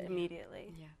jump at it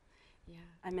immediately. Yeah.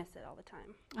 I miss it all the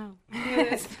time. Oh,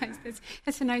 yeah, that's nice.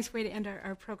 That's a nice way to end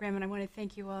our program, and I want to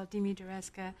thank you all, Dimi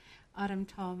Dureska, Autumn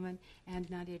Tallman, and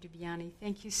Nadia Dubiani.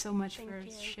 Thank you so much for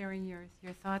sharing your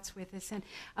thoughts with us. And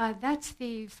that's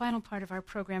the final part of our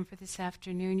program for this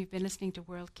afternoon. You've been listening to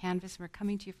WorldCanvass. We're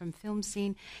coming to you from Film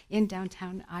Scene in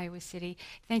downtown Iowa City.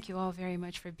 Thank you all very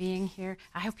much for being here.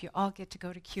 I hope you all get to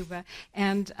go to Cuba.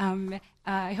 And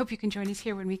I hope you can join us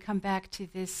here when we come back to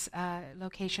this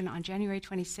location on January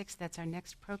 26th. That's our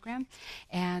next program.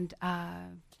 And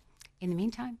in the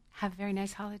meantime, have very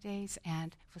nice holidays,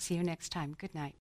 and we'll see you next time. Good night.